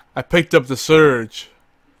 I picked up the Surge,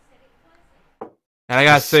 and I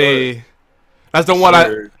gotta say, that's the one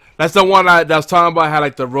that was talking about. Had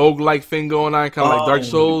like the roguelike thing going on, kind of like Dark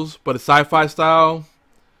Souls, but it's sci-fi style.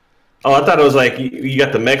 Oh, I thought it was like you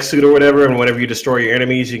got the mech suit or whatever, and whenever you destroy your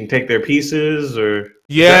enemies, you can take their pieces. Or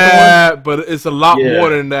Yeah, but it's a lot Yeah. more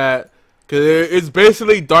than that, because it's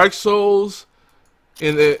basically Dark Souls,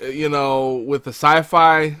 in the, with the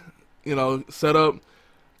sci-fi, setup.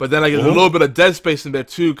 But then like there's a little bit of Dead Space in there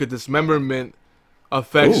too, because dismemberment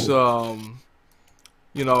affects how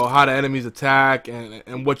the enemies attack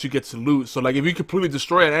and what you get to loot. So like if you completely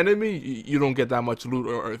destroy an enemy, you don't get that much loot,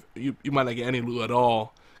 or you might not get any loot at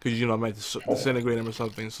all, because you know I might disintegrate him or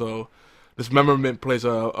something. So dismemberment plays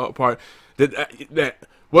a part.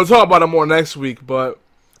 We'll talk about it more next week, but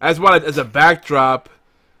as a backdrop,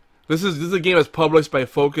 this is a game that's published by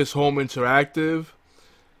Focus Home Interactive,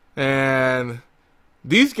 and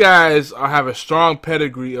these guys have a strong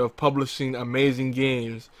pedigree of publishing amazing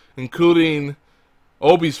games, including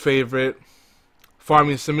Obi's favorite,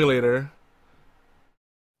 Farming Simulator.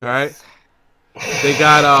 All right, they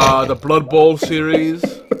got the Blood Bowl series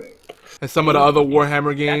and some of the other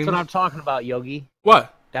Warhammer games. That's what I'm talking about, Yogi.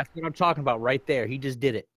 What? That's what I'm talking about right there. He just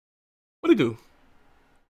did it. What'd he do?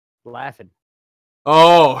 Laughing.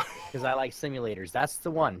 Oh. Because I like simulators. That's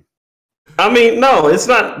the one. I mean, no, it's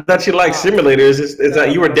not that you like simulators. It's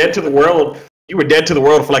that you were dead to the world. You were dead to the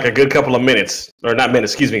world for like a good couple of minutes. Or not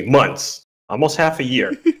minutes, excuse me, months. Almost half a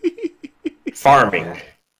year. Farming.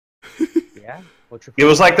 Yeah? It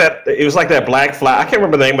was like that black fly. I can't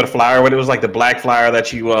remember the name of the flyer, but it was like the black flyer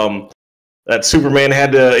that you that Superman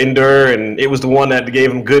had to endure, and it was the one that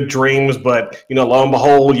gave him good dreams, but you know, lo and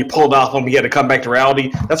behold, you pulled off him, he had to come back to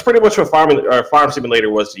reality. That's pretty much what Farm Simulator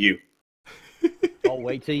was to you. Oh,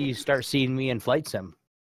 wait till you start seeing me in Flight Sim.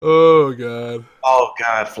 Oh god. Oh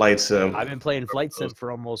god, Flight Sim. I've been playing Flight Sim for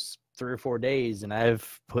almost 3 or 4 days, and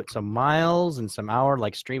I've put some miles and some hours,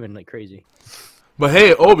 like streaming like crazy. But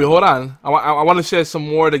hey, Obi, hold on. I want to share some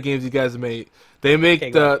more of the games you guys made. They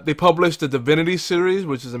they published the Divinity series,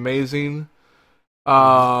 which is amazing.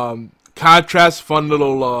 Contrast, fun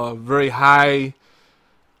little, very high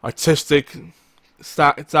artistic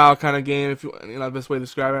style kind of game. If you know the best way to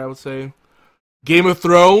describe it, I would say. Game of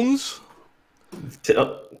Thrones.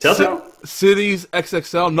 Telltale? Cities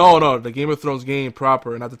XXL. No, the Game of Thrones game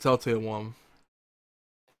proper, not the Telltale one.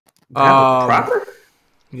 Proper?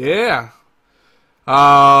 Yeah.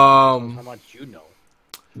 How much you know?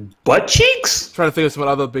 Butt cheeks? Trying to think of some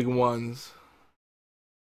other big ones.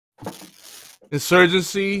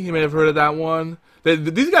 Insurgency, you may have heard of that one.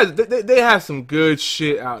 These guys, they have some good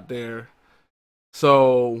shit out there.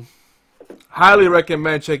 So, highly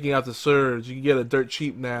recommend checking out the Surge. You can get it dirt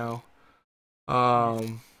cheap now.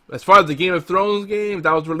 As far as the Game of Thrones game,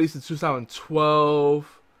 that was released in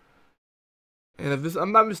 2012. And if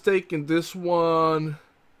I'm not mistaken, this one,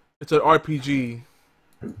 it's an RPG.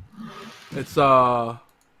 It's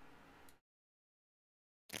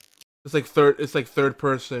like third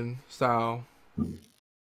person style.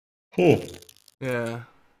 Yeah.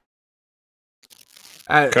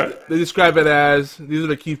 Okay. They describe it as, these are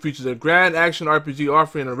the key features: a grand action RPG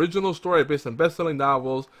offering an original story based on best-selling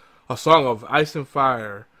novels, A Song of Ice and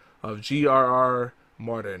Fire of G.R.R.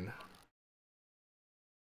 Martin.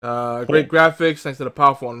 Great graphics thanks to the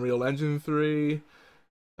powerful Unreal Engine 3.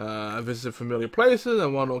 Visit familiar places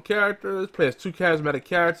and well-known characters. Play as 2 charismatic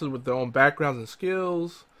characters with their own backgrounds and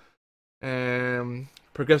skills. And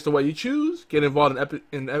progress the way you choose. Get involved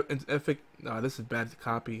in epic. No, this is bad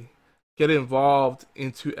copy. Get involved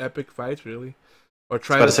into epic fights, really, or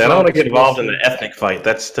try to say I don't want to get involved in an ethnic fight.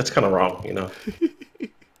 That's kind of wrong, you know.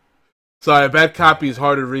 Sorry, bad copy is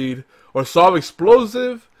hard to read. Or solve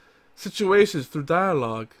explosive situations through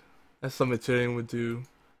dialogue. That's something Tyrion would do.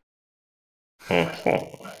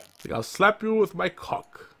 Like, I'll slap you with my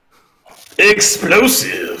cock.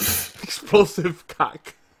 Explosive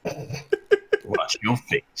cock. Watch your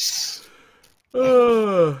face.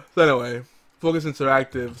 So anyway, Focus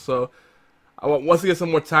Interactive. So once I get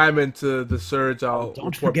some more time into the Surge, I'll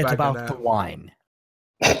don't forget about the wine.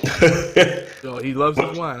 Yo, he loves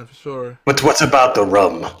his wine for sure. But what's about the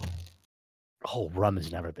rum? Oh, rum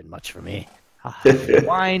has never been much for me. The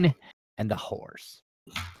wine and the horse.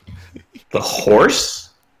 The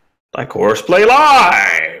horse? Like HorsePLAY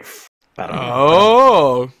Live.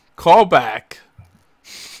 Oh, callback.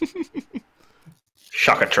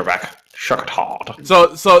 Shock it, Trebek. Shock it hard.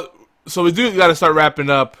 So we do got to start wrapping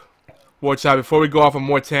up, WarChild, before we go off on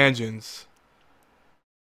more tangents.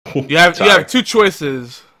 You have 2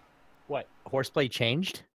 choices. What? HorsePLAY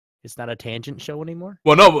changed? It's not a tangent show anymore?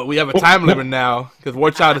 Well, no, but we have a time limit now because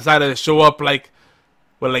WarChild decided to show up like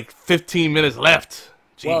 15 minutes left.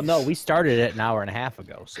 Jeez. Well, no, we started it an hour and a half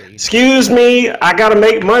ago. So excuse me, I gotta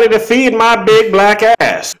make money to feed my big black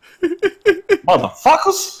ass.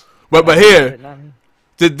 Motherfuckers. But here,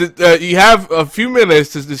 you have a few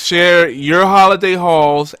minutes to share your holiday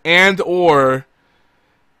hauls and or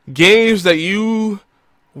games that you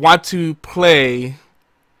want to play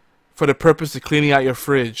for the purpose of cleaning out your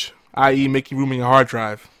fridge, i.e. making room in your hard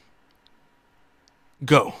drive.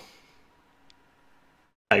 Go.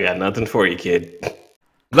 I got nothing for you, kid.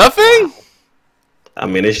 Nothing? I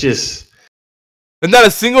mean, it's just... There's not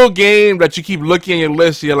a single game that you keep looking at your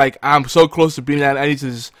list, you're like, I'm so close to beating that, I need to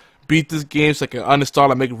just beat this game so I can uninstall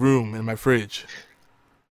and make room in my fridge.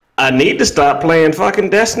 I need to stop playing fucking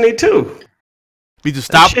Destiny 2. We just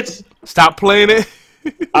stop playing it.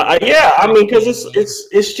 Yeah, I mean, because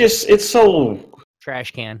it's so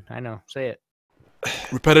Trash can. I know. Say it.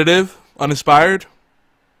 Repetitive, uninspired.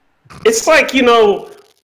 It's like, you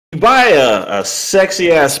buy a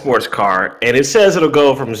sexy ass sports car and it says it'll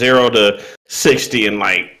go from 0 to 60 in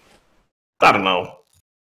like, I don't know,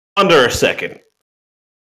 under a second.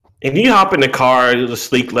 And you hop in the car, the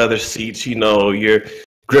sleek leather seats, you're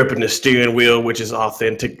gripping the steering wheel, which is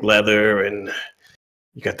authentic leather, and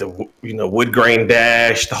you got the wood grain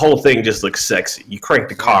dash. The whole thing just looks sexy. You crank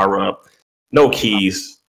the car up, no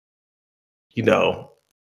keys, get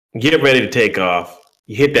ready to take off.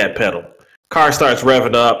 You hit that pedal. Car starts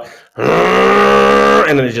revving up,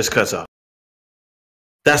 and then it just cuts off.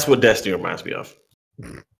 That's what Destiny reminds me of.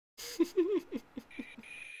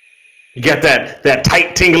 You got that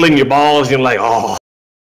tight tingle in your balls. You're like, oh,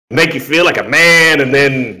 make you feel like a man, and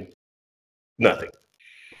then nothing.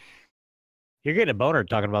 You're getting a boner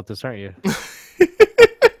talking about this, aren't you?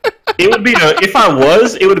 It would be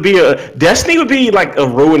Destiny would be like a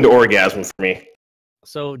ruined orgasm for me.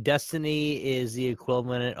 So Destiny is the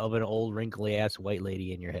equivalent of an old wrinkly ass white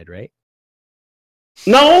lady in your head, right?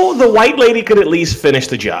 No, the white lady could at least finish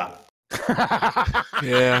the job.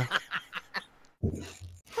 Yeah.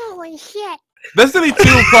 Holy shit. Destiny 2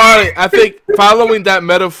 probably, I think, following that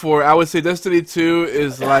metaphor, I would say Destiny 2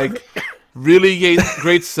 is like really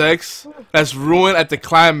great sex that's ruined at the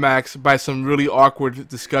climax by some really awkward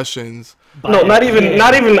discussions. No, not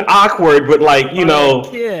even awkward, but like,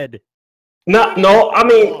 kid. No, I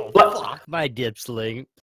mean, Fuck my dip sling.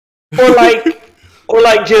 or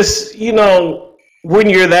like just, when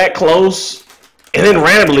you're that close and then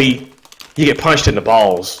randomly you get punched in the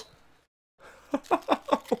balls.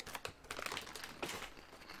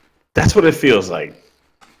 That's what it feels like.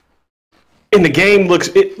 And the game looks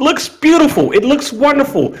beautiful. It looks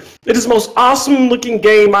wonderful. It is the most awesome looking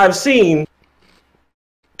game I've seen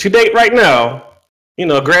to date right now.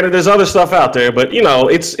 Granted there's other stuff out there, but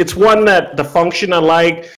it's one that the function I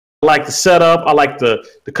like the setup, I like the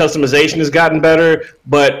customization has gotten better,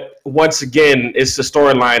 but once again, it's the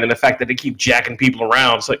storyline and the fact that they keep jacking people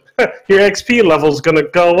around. It's like, your XP level is going to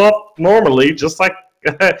go up normally, just like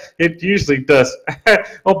it usually does.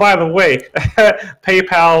 Oh, by the way,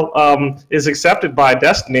 PayPal is accepted by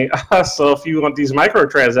Destiny, so if you want these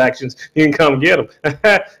microtransactions, you can come get them.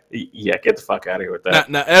 Yeah, get the fuck out of here with that.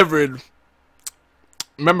 Now, Everett,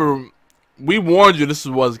 remember, we warned you this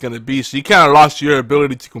is what it's going to be, so you kind of lost your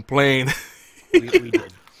ability to complain. We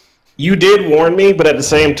did. You did warn me, but at the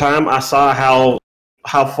same time, I saw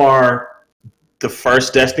how far the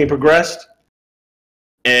first Destiny progressed,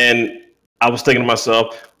 and I was thinking to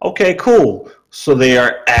myself, okay, cool. So they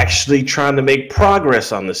are actually trying to make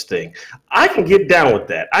progress on this thing. I can get down with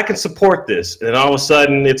that. I can support this. And all of a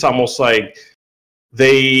sudden, it's almost like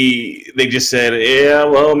they just said, yeah,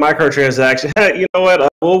 well, microtransaction. You know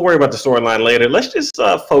what? We'll worry about the storyline later. Let's just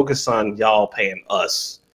focus on y'all paying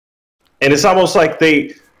us. And it's almost like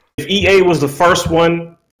if EA was the first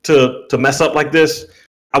one to mess up like this,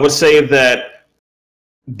 I would say that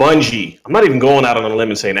Bungie, I'm not even going out on a limb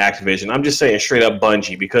and saying Activision, I'm just saying straight up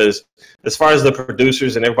Bungie, because as far as the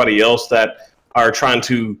producers and everybody else that are trying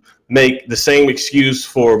to make the same excuse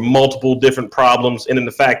for multiple different problems, and in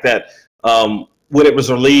the fact that when it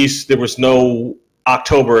was released, there was no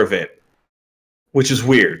October event, which is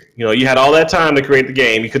weird. You had all that time to create the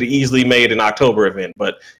game. You could have easily made an October event,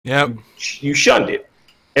 but you shunned it.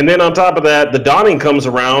 And then on top of that, the Dawning comes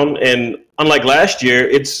around, and unlike last year,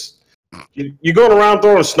 you're going around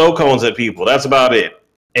throwing snow cones at people. That's about it.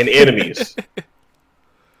 And enemies.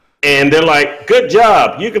 And they're like, good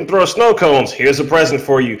job. You can throw snow cones. Here's a present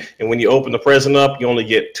for you. And when you open the present up, you only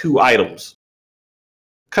get 2 items.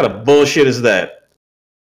 What kind of bullshit is that?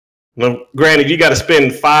 Now, granted, you got to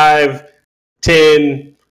spend $5,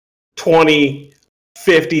 $10, $20,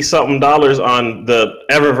 $50 something on the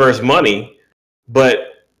Eververse money, but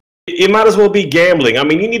it might as well be gambling. I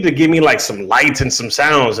mean, you need to give me like some lights and some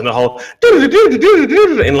sounds and the whole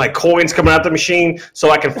and like coins coming out the machine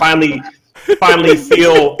so I can finally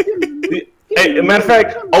feel. Matter of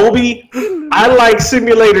fact, Obi, I like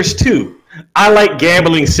simulators too. I like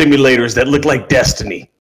gambling simulators that look like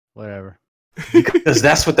Destiny. Whatever. Because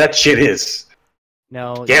that's what that shit is.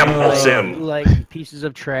 No, Gamble sim. Like pieces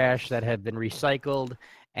of trash that have been recycled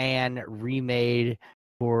and remade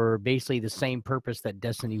for basically the same purpose that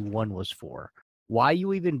Destiny 1 was for. Why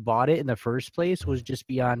you even bought it in the first place was just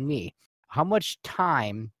beyond me. How much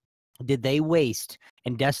time did they waste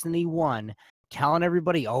in Destiny 1 telling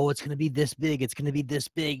everybody, oh, it's going to be this big. It's going to be this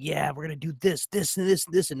big. Yeah, we're going to do this, this, and this,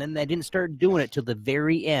 this. And then they didn't start doing it till the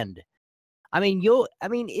very end. I mean,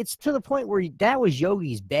 it's to the point where that was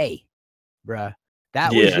Yogi's Bay, bruh.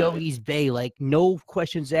 That was Yogi's Bay. Like, no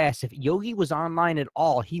questions asked. If Yogi was online at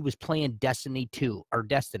all, he was playing Destiny 2 or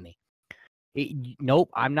Destiny. Nope,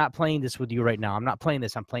 I'm not playing this with you right now. I'm not playing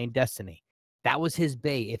this. I'm playing Destiny. That was his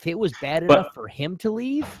Bay. If it was bad enough for him to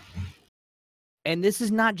leave, and this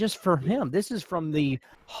is not just for him. This is from the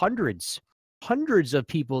hundreds of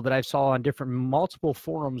people that I saw on different multiple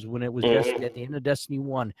forums when it was Destiny, at the end of Destiny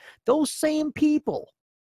 1. Those same people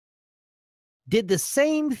did the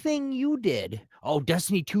same thing you did. Oh,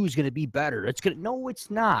 Destiny 2 is going to be better. No,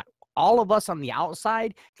 it's not. All of us on the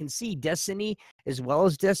outside can see Destiny as well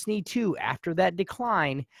as Destiny 2 after that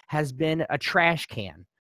decline has been a trash can.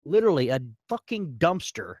 Literally a fucking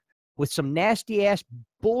dumpster with some nasty ass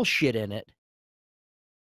bullshit in it.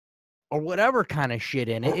 Or whatever kind of shit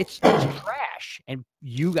in it. It's trash. And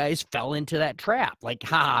you guys fell into that trap. Like,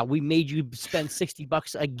 we made you spend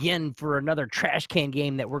 $60 again for another trash can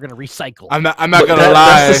game that we're going to recycle. I'm not gonna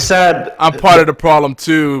lie. I'm part of the problem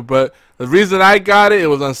too. But the reason I got it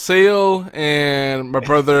was on sale, and my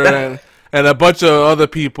brother and a bunch of other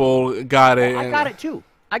people got it. I got it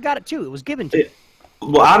too. It was given to me.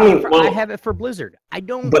 Well, I have it for Blizzard. I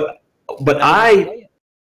don't. But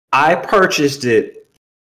I purchased it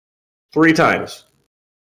 3 times.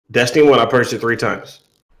 Destiny 1, I purchased it 3 times.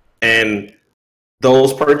 And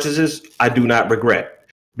those purchases, I do not regret.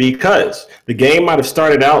 Because the game might have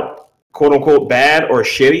started out, quote-unquote, bad or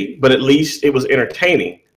shitty, but at least it was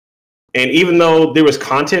entertaining. And even though there was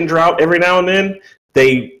content drought every now and then,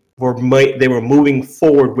 they were moving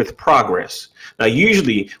forward with progress. Now,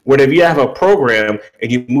 usually, whenever you have a program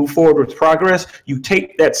and you move forward with progress, you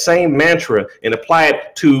take that same mantra and apply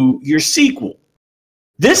it to your sequel.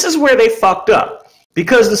 This is where they fucked up,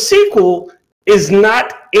 because the sequel is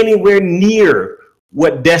not anywhere near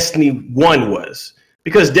what Destiny 1 was.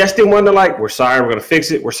 Because Destiny 1, they're like, we're sorry, we're going to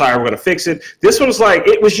fix it. We're sorry, we're going to fix it. This one's like,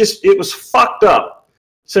 it was fucked up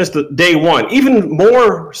since the day one, even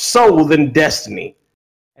more so than Destiny.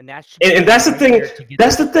 And that's the thing.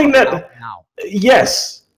 That's the thing that,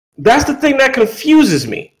 yes, that's the thing that confuses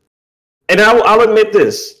me. And I'll admit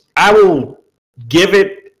this. I will give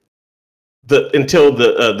it until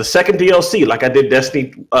the second DLC, like I did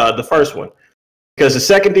Destiny, the first one, because the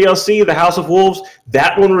second DLC, the House of Wolves,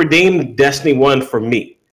 that one redeemed Destiny 1 for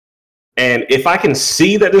me. And if I can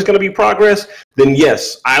see that there's going to be progress, then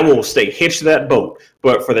yes, I will stay hitched to that boat.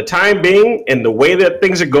 But for the time being, and the way that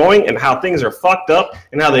things are going, and how things are fucked up,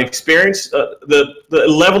 and how the experience, the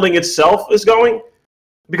leveling itself is going,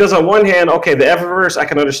 because on one hand, okay, the Eververse, I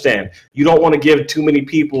can understand. You don't want to give too many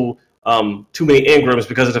people too many engrams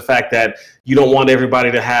because of the fact that you don't want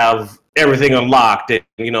everybody to have everything unlocked, and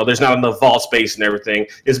there's not enough vault space and everything.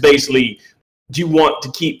 It's basically, do you want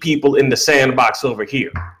to keep people in the sandbox over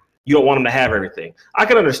here? You don't want them to have everything. I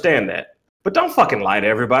can understand that, but don't fucking lie to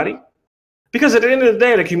everybody, because at the end of the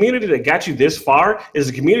day, the community that got you this far is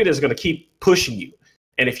a community that's going to keep pushing you.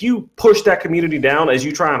 And if you push that community down as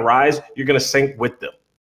you try and rise, you're going to sink with them,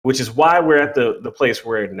 which is why we're at the place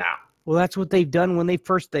we're at now. Well, that's what they've done when they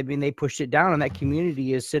pushed it down, and that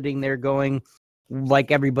community is sitting there going,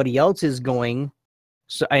 like everybody else is going.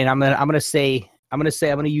 So, and I'm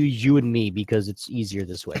gonna use you and me because it's easier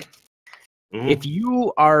this way. Mm-hmm. If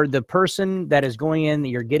you are the person that is going in,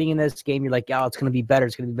 you're getting in this game, you're like, oh, it's gonna be better,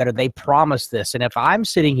 it's gonna be better. They promise this, and if I'm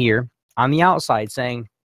sitting here on the outside saying,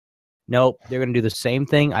 nope, they're gonna do the same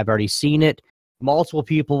thing. I've already seen it. Multiple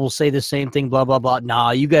people will say the same thing. Blah blah blah. Nah,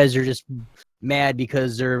 you guys are just mad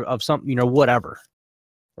because they're of something, whatever,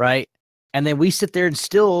 right? And then we sit there and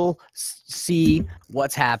still see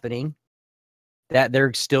what's happening, that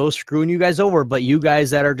they're still screwing you guys over, but you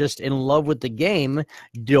guys that are just in love with the game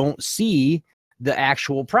don't see the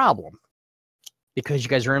actual problem because you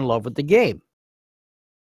guys are in love with the game. You know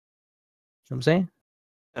what I'm saying?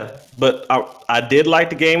 Yeah, but I did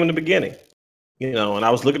like the game in the beginning, and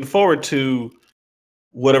I was looking forward to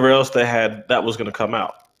whatever else they had that was going to come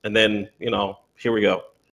out. And then, here we go.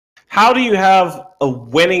 How do you have a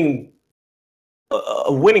winning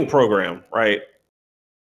program, right?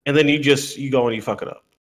 And then you go and you fuck it up.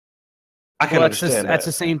 I can understand that. That's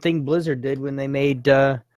the same thing Blizzard did when they made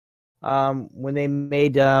Mr.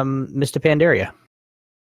 Pandaria.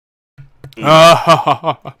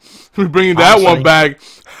 We're bringing that one back.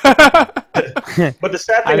 But the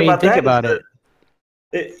sad thing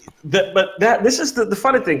this is the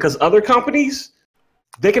funny thing, because other companies,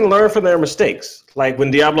 they can learn from their mistakes. Like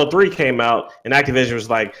when Diablo 3 came out and Activision was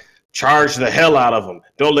like, charge the hell out of them.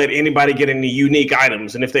 Don't let anybody get any unique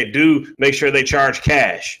items. And if they do, make sure they charge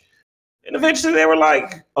cash. And eventually they were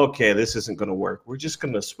like, okay, this isn't going to work. We're just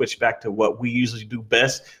going to switch back to what we usually do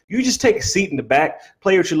best. You just take a seat in the back,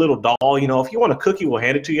 play with your little doll. You know, if you want a cookie, we'll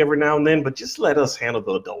hand it to you every now and then, but just let us handle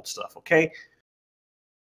the adult stuff, okay?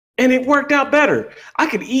 And it worked out better. I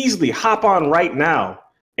could easily hop on right now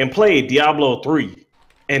and play Diablo 3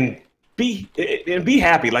 and be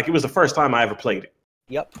happy like it was the first time I ever played it.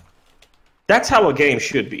 Yep. That's how a game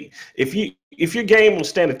should be. If your game will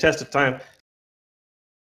stand the test of time,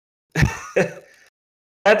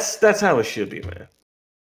 that's how it should be, man.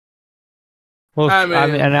 Well, I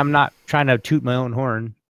mean, and I'm not trying to toot my own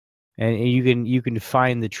horn, and you can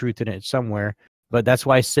find the truth in it somewhere. But that's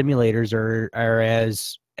why simulators are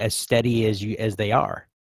as steady as they are,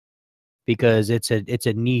 because it's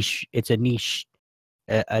a niche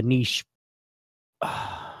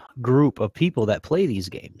group of people that play these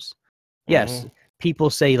games. Yes. People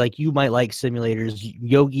say, like, you might like simulators,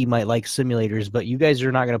 Yogi might like simulators, but you guys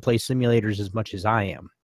are not going to play simulators as much as I am.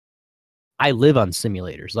 I live on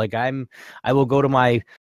simulators. Like, I will go to my,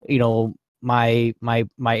 you know, my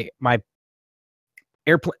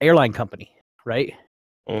airline company, right?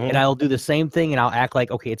 And I'll do the same thing, and I'll act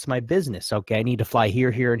like, okay, it's my business. Okay, I need to fly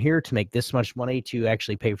here, here, and here to make this much money to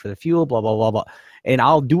actually pay for the fuel, blah, blah, blah, blah. And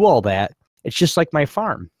I'll do all that. It's just like my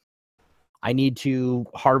farm. I need to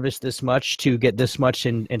harvest this much to get this much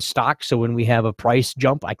in stock. So when we have a price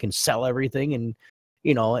jump, I can sell everything, and,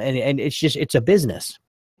 you know, and it's a business.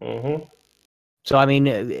 So, I mean,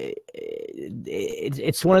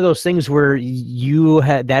 it's one of those things where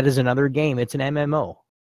that is another game. It's an MMO,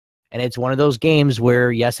 and it's one of those games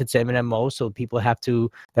where, yes, it's MMO. So people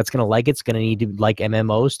it's going to need to like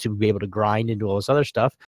MMOs to be able to grind and do all this other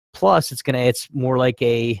stuff. Plus it's more like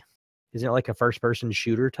isn't it like a first person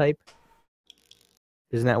shooter type?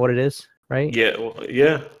 Isn't that what it is, right? Yeah,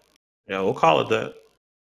 we'll call it that.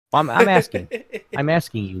 Well, I'm asking. I'm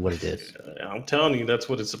asking you what it is. I'm telling you, that's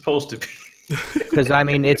what it's supposed to be. Because I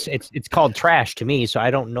mean, it's called trash to me, so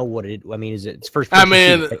I don't know what it. I mean, it's first? I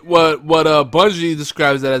mean, what Bungie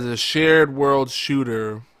describes that as a shared world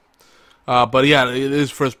shooter, but yeah, it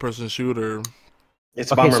is first person shooter.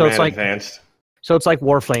 It's Bomberman Advanced. So it's like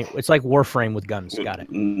Warframe. It's like Warframe with guns. Got it.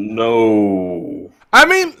 No. I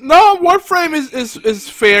mean, no. Warframe is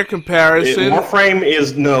fair comparison. Warframe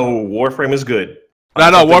is good.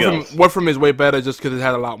 No. Warframe is way better just because it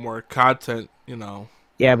had a lot more content. You know.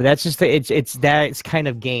 Yeah, but that's just it's kind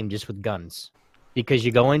of game just with guns, because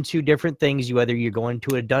you go into different things. Whether you're going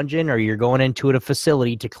to a dungeon or you're going into a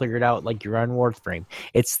facility to clear it out, like you're on Warframe.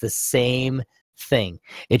 It's the same thing.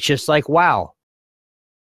 It's just like WoW.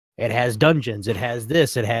 It has dungeons. It has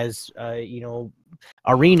this. It has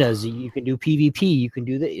arenas. You can do PvP. You can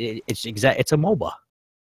do It's a MOBA.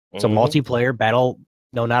 It's a multiplayer battle.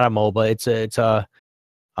 No, not a MOBA. It's a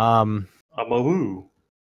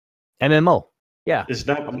MMO. Yeah, it's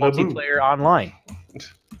not a multiplayer online.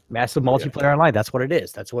 Massive multiplayer online. That's what it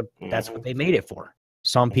is. That's what they made it for.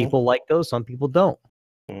 Some people like those. Some people don't.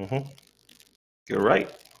 You're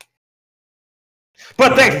right.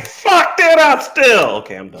 But they fucked it up still.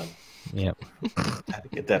 Okay, I'm done. Yep. I had to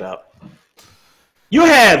get that out. You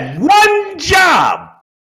had one job.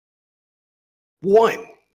 One.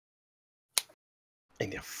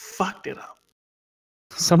 And you fucked it up.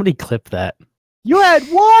 Somebody clip that. You had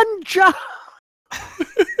one job.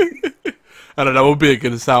 I don't know. We'll be a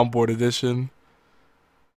good soundboard edition.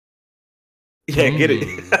 Yeah, get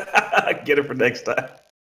it. Get it for next time.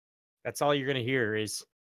 That's all you're going to hear is,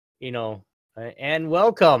 and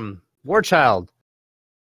welcome, WarChild.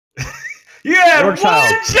 Yeah,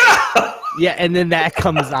 WarChild. Yeah, and then that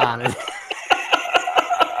comes on.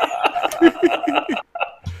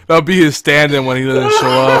 That'll be his stand-in when he doesn't show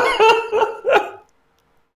up.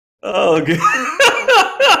 Oh, good.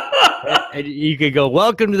 And you could go,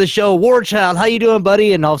 welcome to the show, WarChild. How you doing,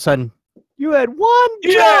 buddy? And all of a sudden, you had one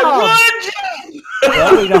job.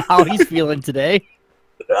 Well, we know how he's feeling today.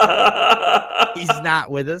 He's not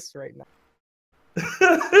with us right now.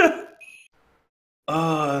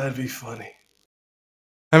 Oh, that'd be funny.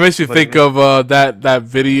 That makes me think of that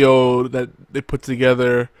video that they put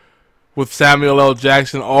together with Samuel L.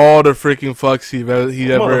 Jackson. All the freaking fucks he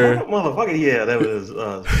ever. Motherfucker, yeah, that was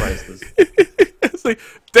priceless. It's like,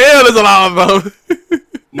 damn, there's a lot of them.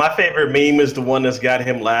 My favorite meme is the one that's got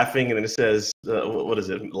him laughing, and it says, "What is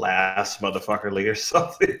it? Last motherfucker leader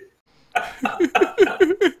something."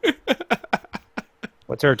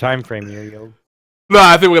 What's our time frame here, yo? No,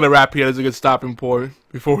 I think we're gonna wrap here. That's a good stopping point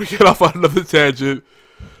before we get off on another tangent.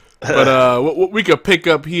 But we could pick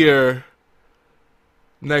up here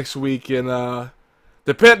next week and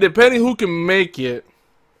depending who can make it.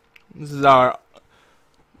 This is our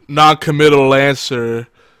non-committal answer.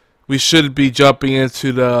 We should be jumping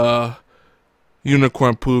into the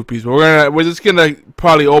Unicorn Poopies. But we're just gonna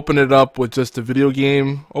probably open it up with just the video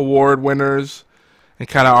game award winners and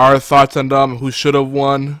kind of our thoughts on them, who should have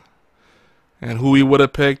won, and who we would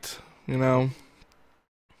have picked, you know,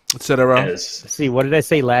 etc. Let's see, what did I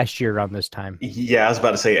say last year around this time? Yeah, I was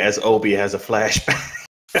about to say, as Obi has a flashback.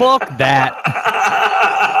 Fuck that.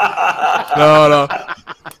 No.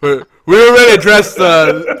 We already addressed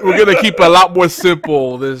we're going to keep it a lot more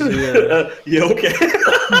simple this year. You okay?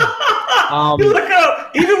 Look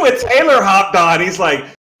up. Even when Taylor hopped on, he's like,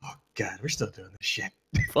 oh, God, we're still doing this shit.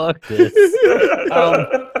 Fuck this.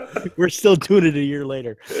 We're still doing it a year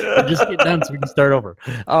later. Just get done so we can start over.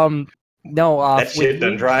 No, that shit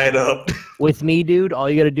done dried up. With me, dude, all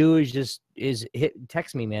you got to do is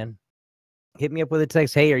text me, man. Hit me up with a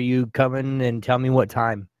text. Hey, are you coming? And tell me what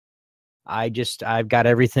time. I've got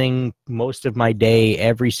everything, most of my day,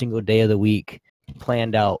 every single day of the week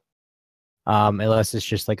planned out. Unless it's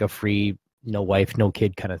just like a free, no wife, no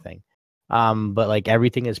kid kind of thing. But like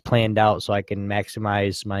everything is planned out so I can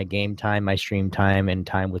maximize my game time, my stream time, and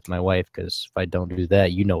time with my wife. Because if I don't do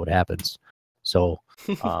that, you know what happens. So,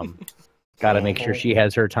 got to make sure she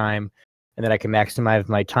has her time, and then I can maximize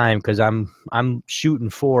my time because I'm shooting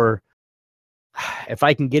for. If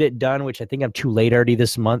I can get it done, which I think I'm too late already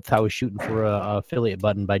this month, I was shooting for a affiliate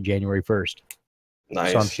button by January 1st.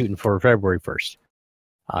 Nice. So I'm shooting for February 1st.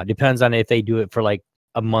 Depends on if they do it for like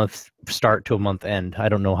a month start to a month end. I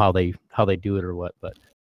don't know how they do it or what, but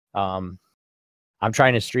I'm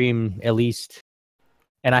trying to stream at least,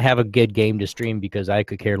 and I have a good game to stream because I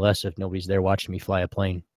could care less if nobody's there watching me fly a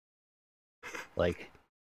plane. Like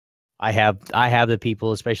I have the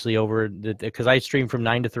people, especially over because I stream from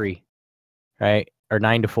 9 to 3. Right, or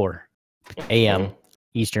 9 to 4 a.m.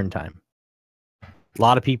 Eastern time. A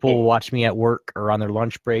lot of people will watch me at work or on their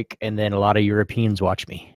lunch break, and then a lot of Europeans watch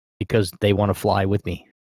me because they want to fly with me.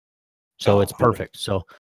 So it's perfect. So,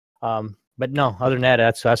 but no, other than that,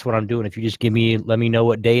 that's what I'm doing. If you just let me know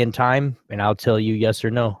what day and time, and I'll tell you yes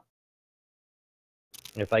or no.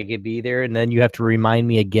 If I could be there, and then you have to remind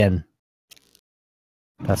me again.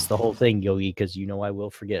 That's the whole thing, Yogi, because you know I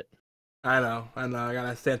will forget. I know. I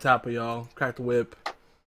gotta stay on top of y'all. Crack the whip.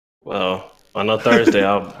 Well, on a Thursday,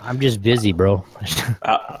 I'm just busy, bro.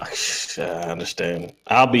 I understand.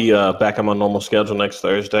 I'll be back on my normal schedule next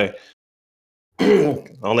Thursday. I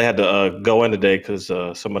only had to go in today because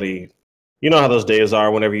somebody, you know how those days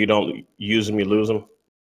are. Whenever you don't use them, you lose them.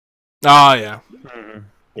 Oh yeah. Mm-hmm.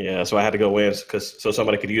 Yeah, so I had to go in so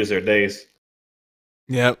somebody could use their days.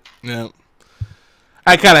 Yep.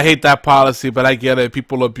 I kind of hate that policy, but I get it.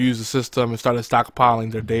 People abuse the system and started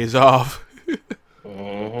stockpiling their days off.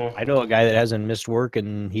 I know a guy that hasn't missed work,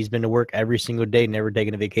 and he's been to work every single day, never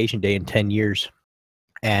taken a vacation day in 10 years.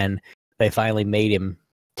 And they finally made him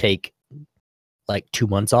take like 2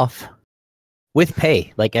 months off with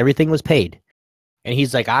pay. Like everything was paid. And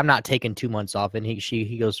he's like, I'm not taking 2 months off. And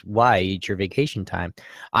he goes, why? It's your vacation time.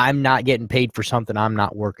 I'm not getting paid for something I'm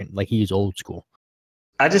not working. Like he's old school.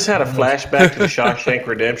 I just had a flashback to the Shawshank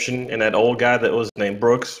Redemption and that old guy that was named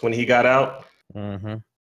Brooks when he got out. Mm-hmm.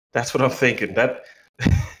 That's what I'm thinking. That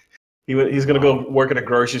he's gonna go work at a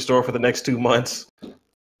grocery store for the next 2 months.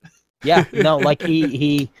 Yeah, no, like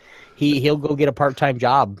he'll go get a part-time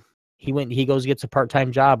job. He goes gets a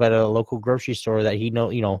part-time job at a local grocery store that he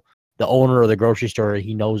know. You know, the owner of the grocery store,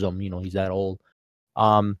 he knows him. You know, he's that old.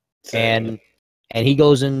 And he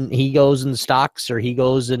goes in stocks, or he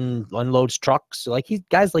goes and unloads trucks. Like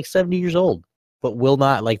guy's like 70 years old, but will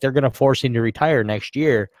not, like they're gonna force him to retire next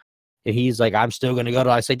year. And he's like, I'm still gonna go to.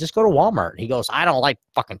 I say, just go to Walmart. He goes, I don't like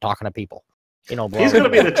fucking talking to people. You know, he's gonna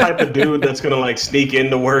be the type of dude that's gonna like sneak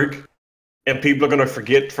into work, and people are gonna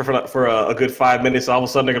forget for a good 5 minutes. All of a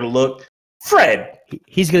sudden, they're gonna look, Fred.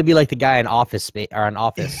 He's gonna be like the guy in Office or in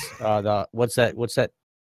Office. What's that?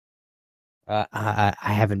 I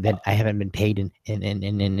haven't been paid in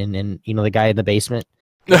you know, the guy in the basement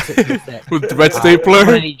with the red stapler. I'm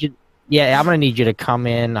gonna need you to come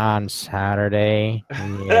in on Saturday.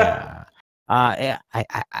 Yeah. I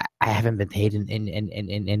haven't been paid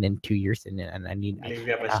in 2 years, and I need. You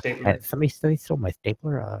got my stapler. Somebody stole my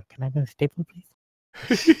stapler. Can I have a stapler, please?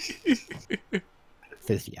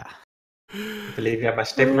 Says yeah. I believe you have my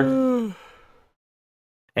stapler.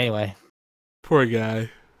 Anyway, poor guy.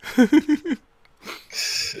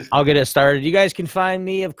 I'll get it started. You guys can find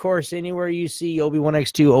me, of course, anywhere you see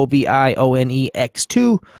ObioneX2,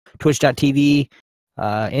 ObioneX2, Twitch.tv,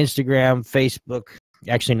 Instagram, Facebook.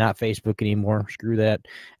 Actually, not Facebook anymore. Screw that.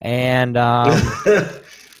 And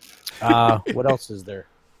What else is there?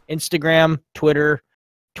 Instagram, Twitter,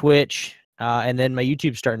 Twitch, and then my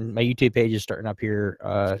YouTube page is starting up here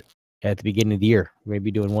at the beginning of the year. We're gonna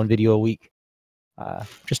be doing one video a week,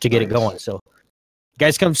 just to get it going. So,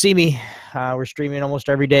 guys, come see me. We're streaming almost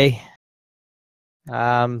every day.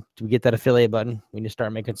 To get that affiliate button, we need to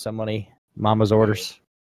start making some money. Mama's orders.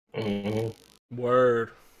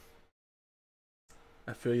 Word.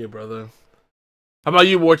 I feel you, brother. How about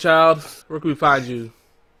you, WarChild? Where can we find you?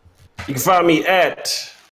 You can find me at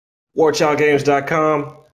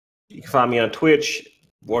WarChildGames.com. You can find me on Twitch,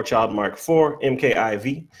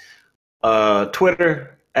 WarChildMKIV.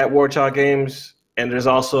 Twitter, at WarChildGames. And there's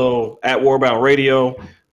also at Warbound Radio.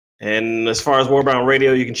 And as far as Warbound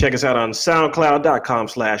Radio, you can check us out on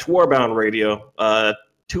SoundCloud.com/WarboundRadio.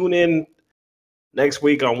 Tune in next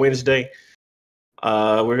week on Wednesday.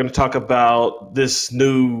 We're going to talk about this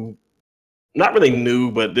new, not really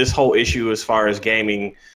new, but this whole issue as far as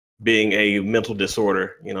gaming being a mental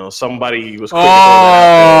disorder. You know, somebody was quick to throw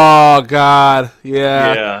that out there. God,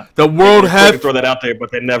 yeah. Yeah. The World Health throw that out there,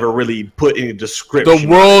 but they never really put any description. The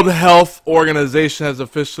World Health Organization has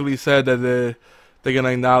officially said that they're gonna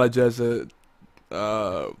acknowledge as a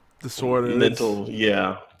disorder. Mental,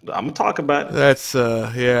 yeah. I'm gonna talk about it. That's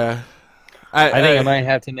yeah. I think I might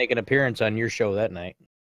have to make an appearance on your show that night.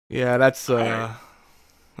 Yeah, that's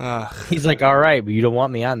He's like, all right, but you don't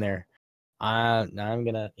want me on there. No, I'm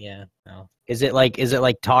gonna, yeah, no. Is it like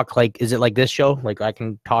talk, like, is it like this show? Like I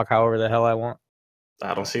can talk however the hell I want?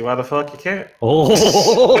 I don't see why the fuck you can't. Oh!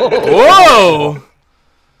 Whoa!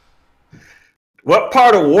 What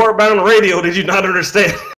part of Warbound Radio did you not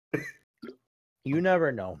understand? You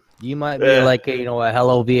never know. You might be like, a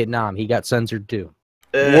Hello Vietnam. He got censored too.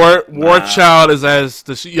 WarChild is, as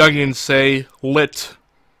the youngins say, lit.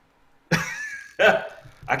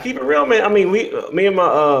 I keep it real, man. I mean, me and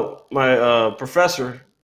my professor.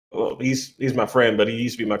 Well, he's my friend, but he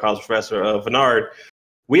used to be my college professor, Vennard.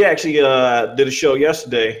 We actually did a show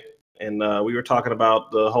yesterday, and we were talking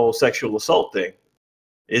about the whole sexual assault thing.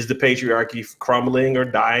 Is the patriarchy crumbling or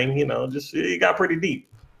dying? Just it got pretty deep.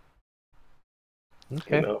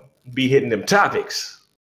 Okay. Be hitting them topics.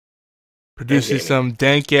 Producing some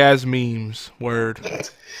dank ass memes. Word.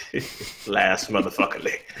 Last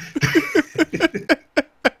motherfuckerly.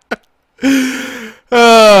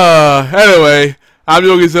 Anyway, I'm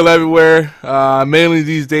Yogizilla everywhere. Mainly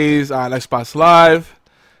these days on Xbox Live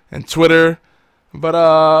and Twitter.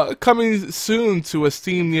 But coming soon to a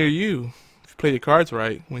Steam near you. If you play your cards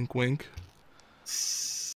right. Wink, wink.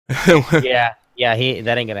 yeah,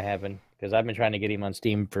 that ain't gonna happen. Because I've been trying to get him on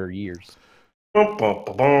Steam for years.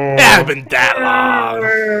 It hasn't been that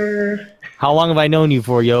long. How long have I known you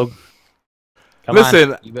for, Yog?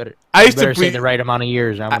 Listen, you better say the right amount of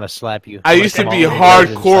years, or I'm gonna slap you. I used to be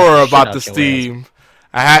hardcore about the Steam.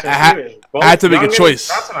 I had to make a choice.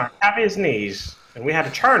 That's on our happiest knees, and we had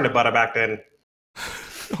to churn the butter back then.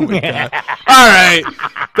 Oh my god! All right,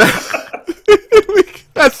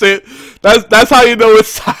 that's it. That's how you know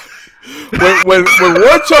it's time. When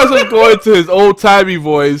WarChild is going to his old timey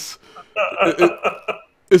voice,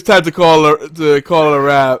 it's time to call it a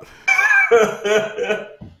wrap.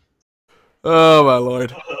 Oh my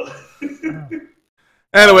lord.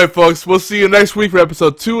 Anyway, folks, we'll see you next week for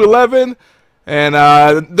episode 211 and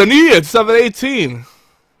the new year 2018.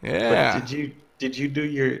 Yeah. But did you do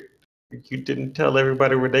you didn't tell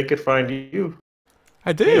everybody where they could find you?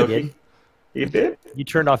 I did. You did? You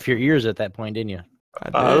turned off your ears at that point, didn't you?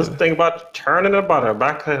 I was thinking about turning the butter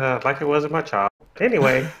back like it was in my child.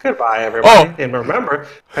 Anyway, goodbye, everybody. And remember,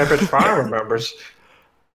 Pepperidge Farm remembers.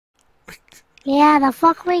 Yeah, the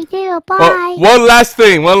fuck we do. Bye. One last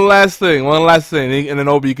thing. And then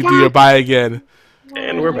Obi, you can do your bye again.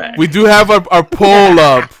 And we're back. We do have our poll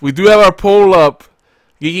up.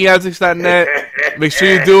 GeekyAntics.net. Make sure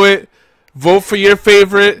you do it. Vote for your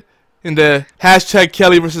favorite in the hashtag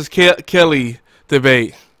Kelly versus Kelly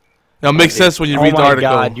debate. It'll make sense when you read the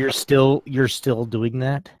article. Oh my god, you're still doing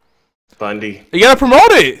that? Bundy. You gotta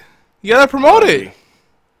promote it.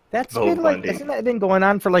 That's been hasn't that been going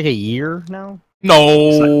on for like a year now?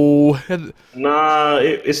 No. Nah,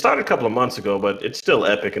 it started a couple of months ago, but it's still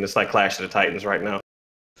epic, and it's like Clash of the Titans right now.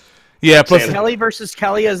 Yeah, plus Kelly versus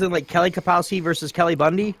Kelly, as in like Kelly Kapowski versus Kelly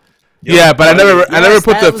Bundy. Yeah, but I never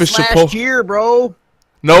put the official poll. Last year, bro.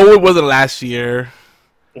 No, it wasn't last year.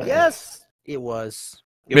 Yes, it was.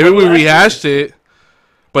 Maybe we rehashed it,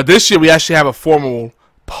 but this year we actually have a formal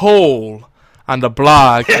poll on the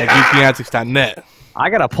blog at geekyantics.net. I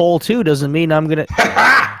got a poll too. Doesn't mean I'm gonna.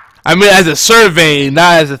 I mean, as a survey,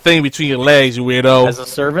 not as a thing between your legs, you weirdo. As a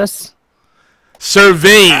service.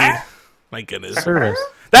 Survey. My goodness. Service.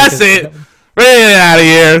 That's it. We're out of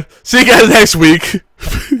here. See you guys next week.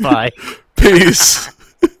 Bye. Peace.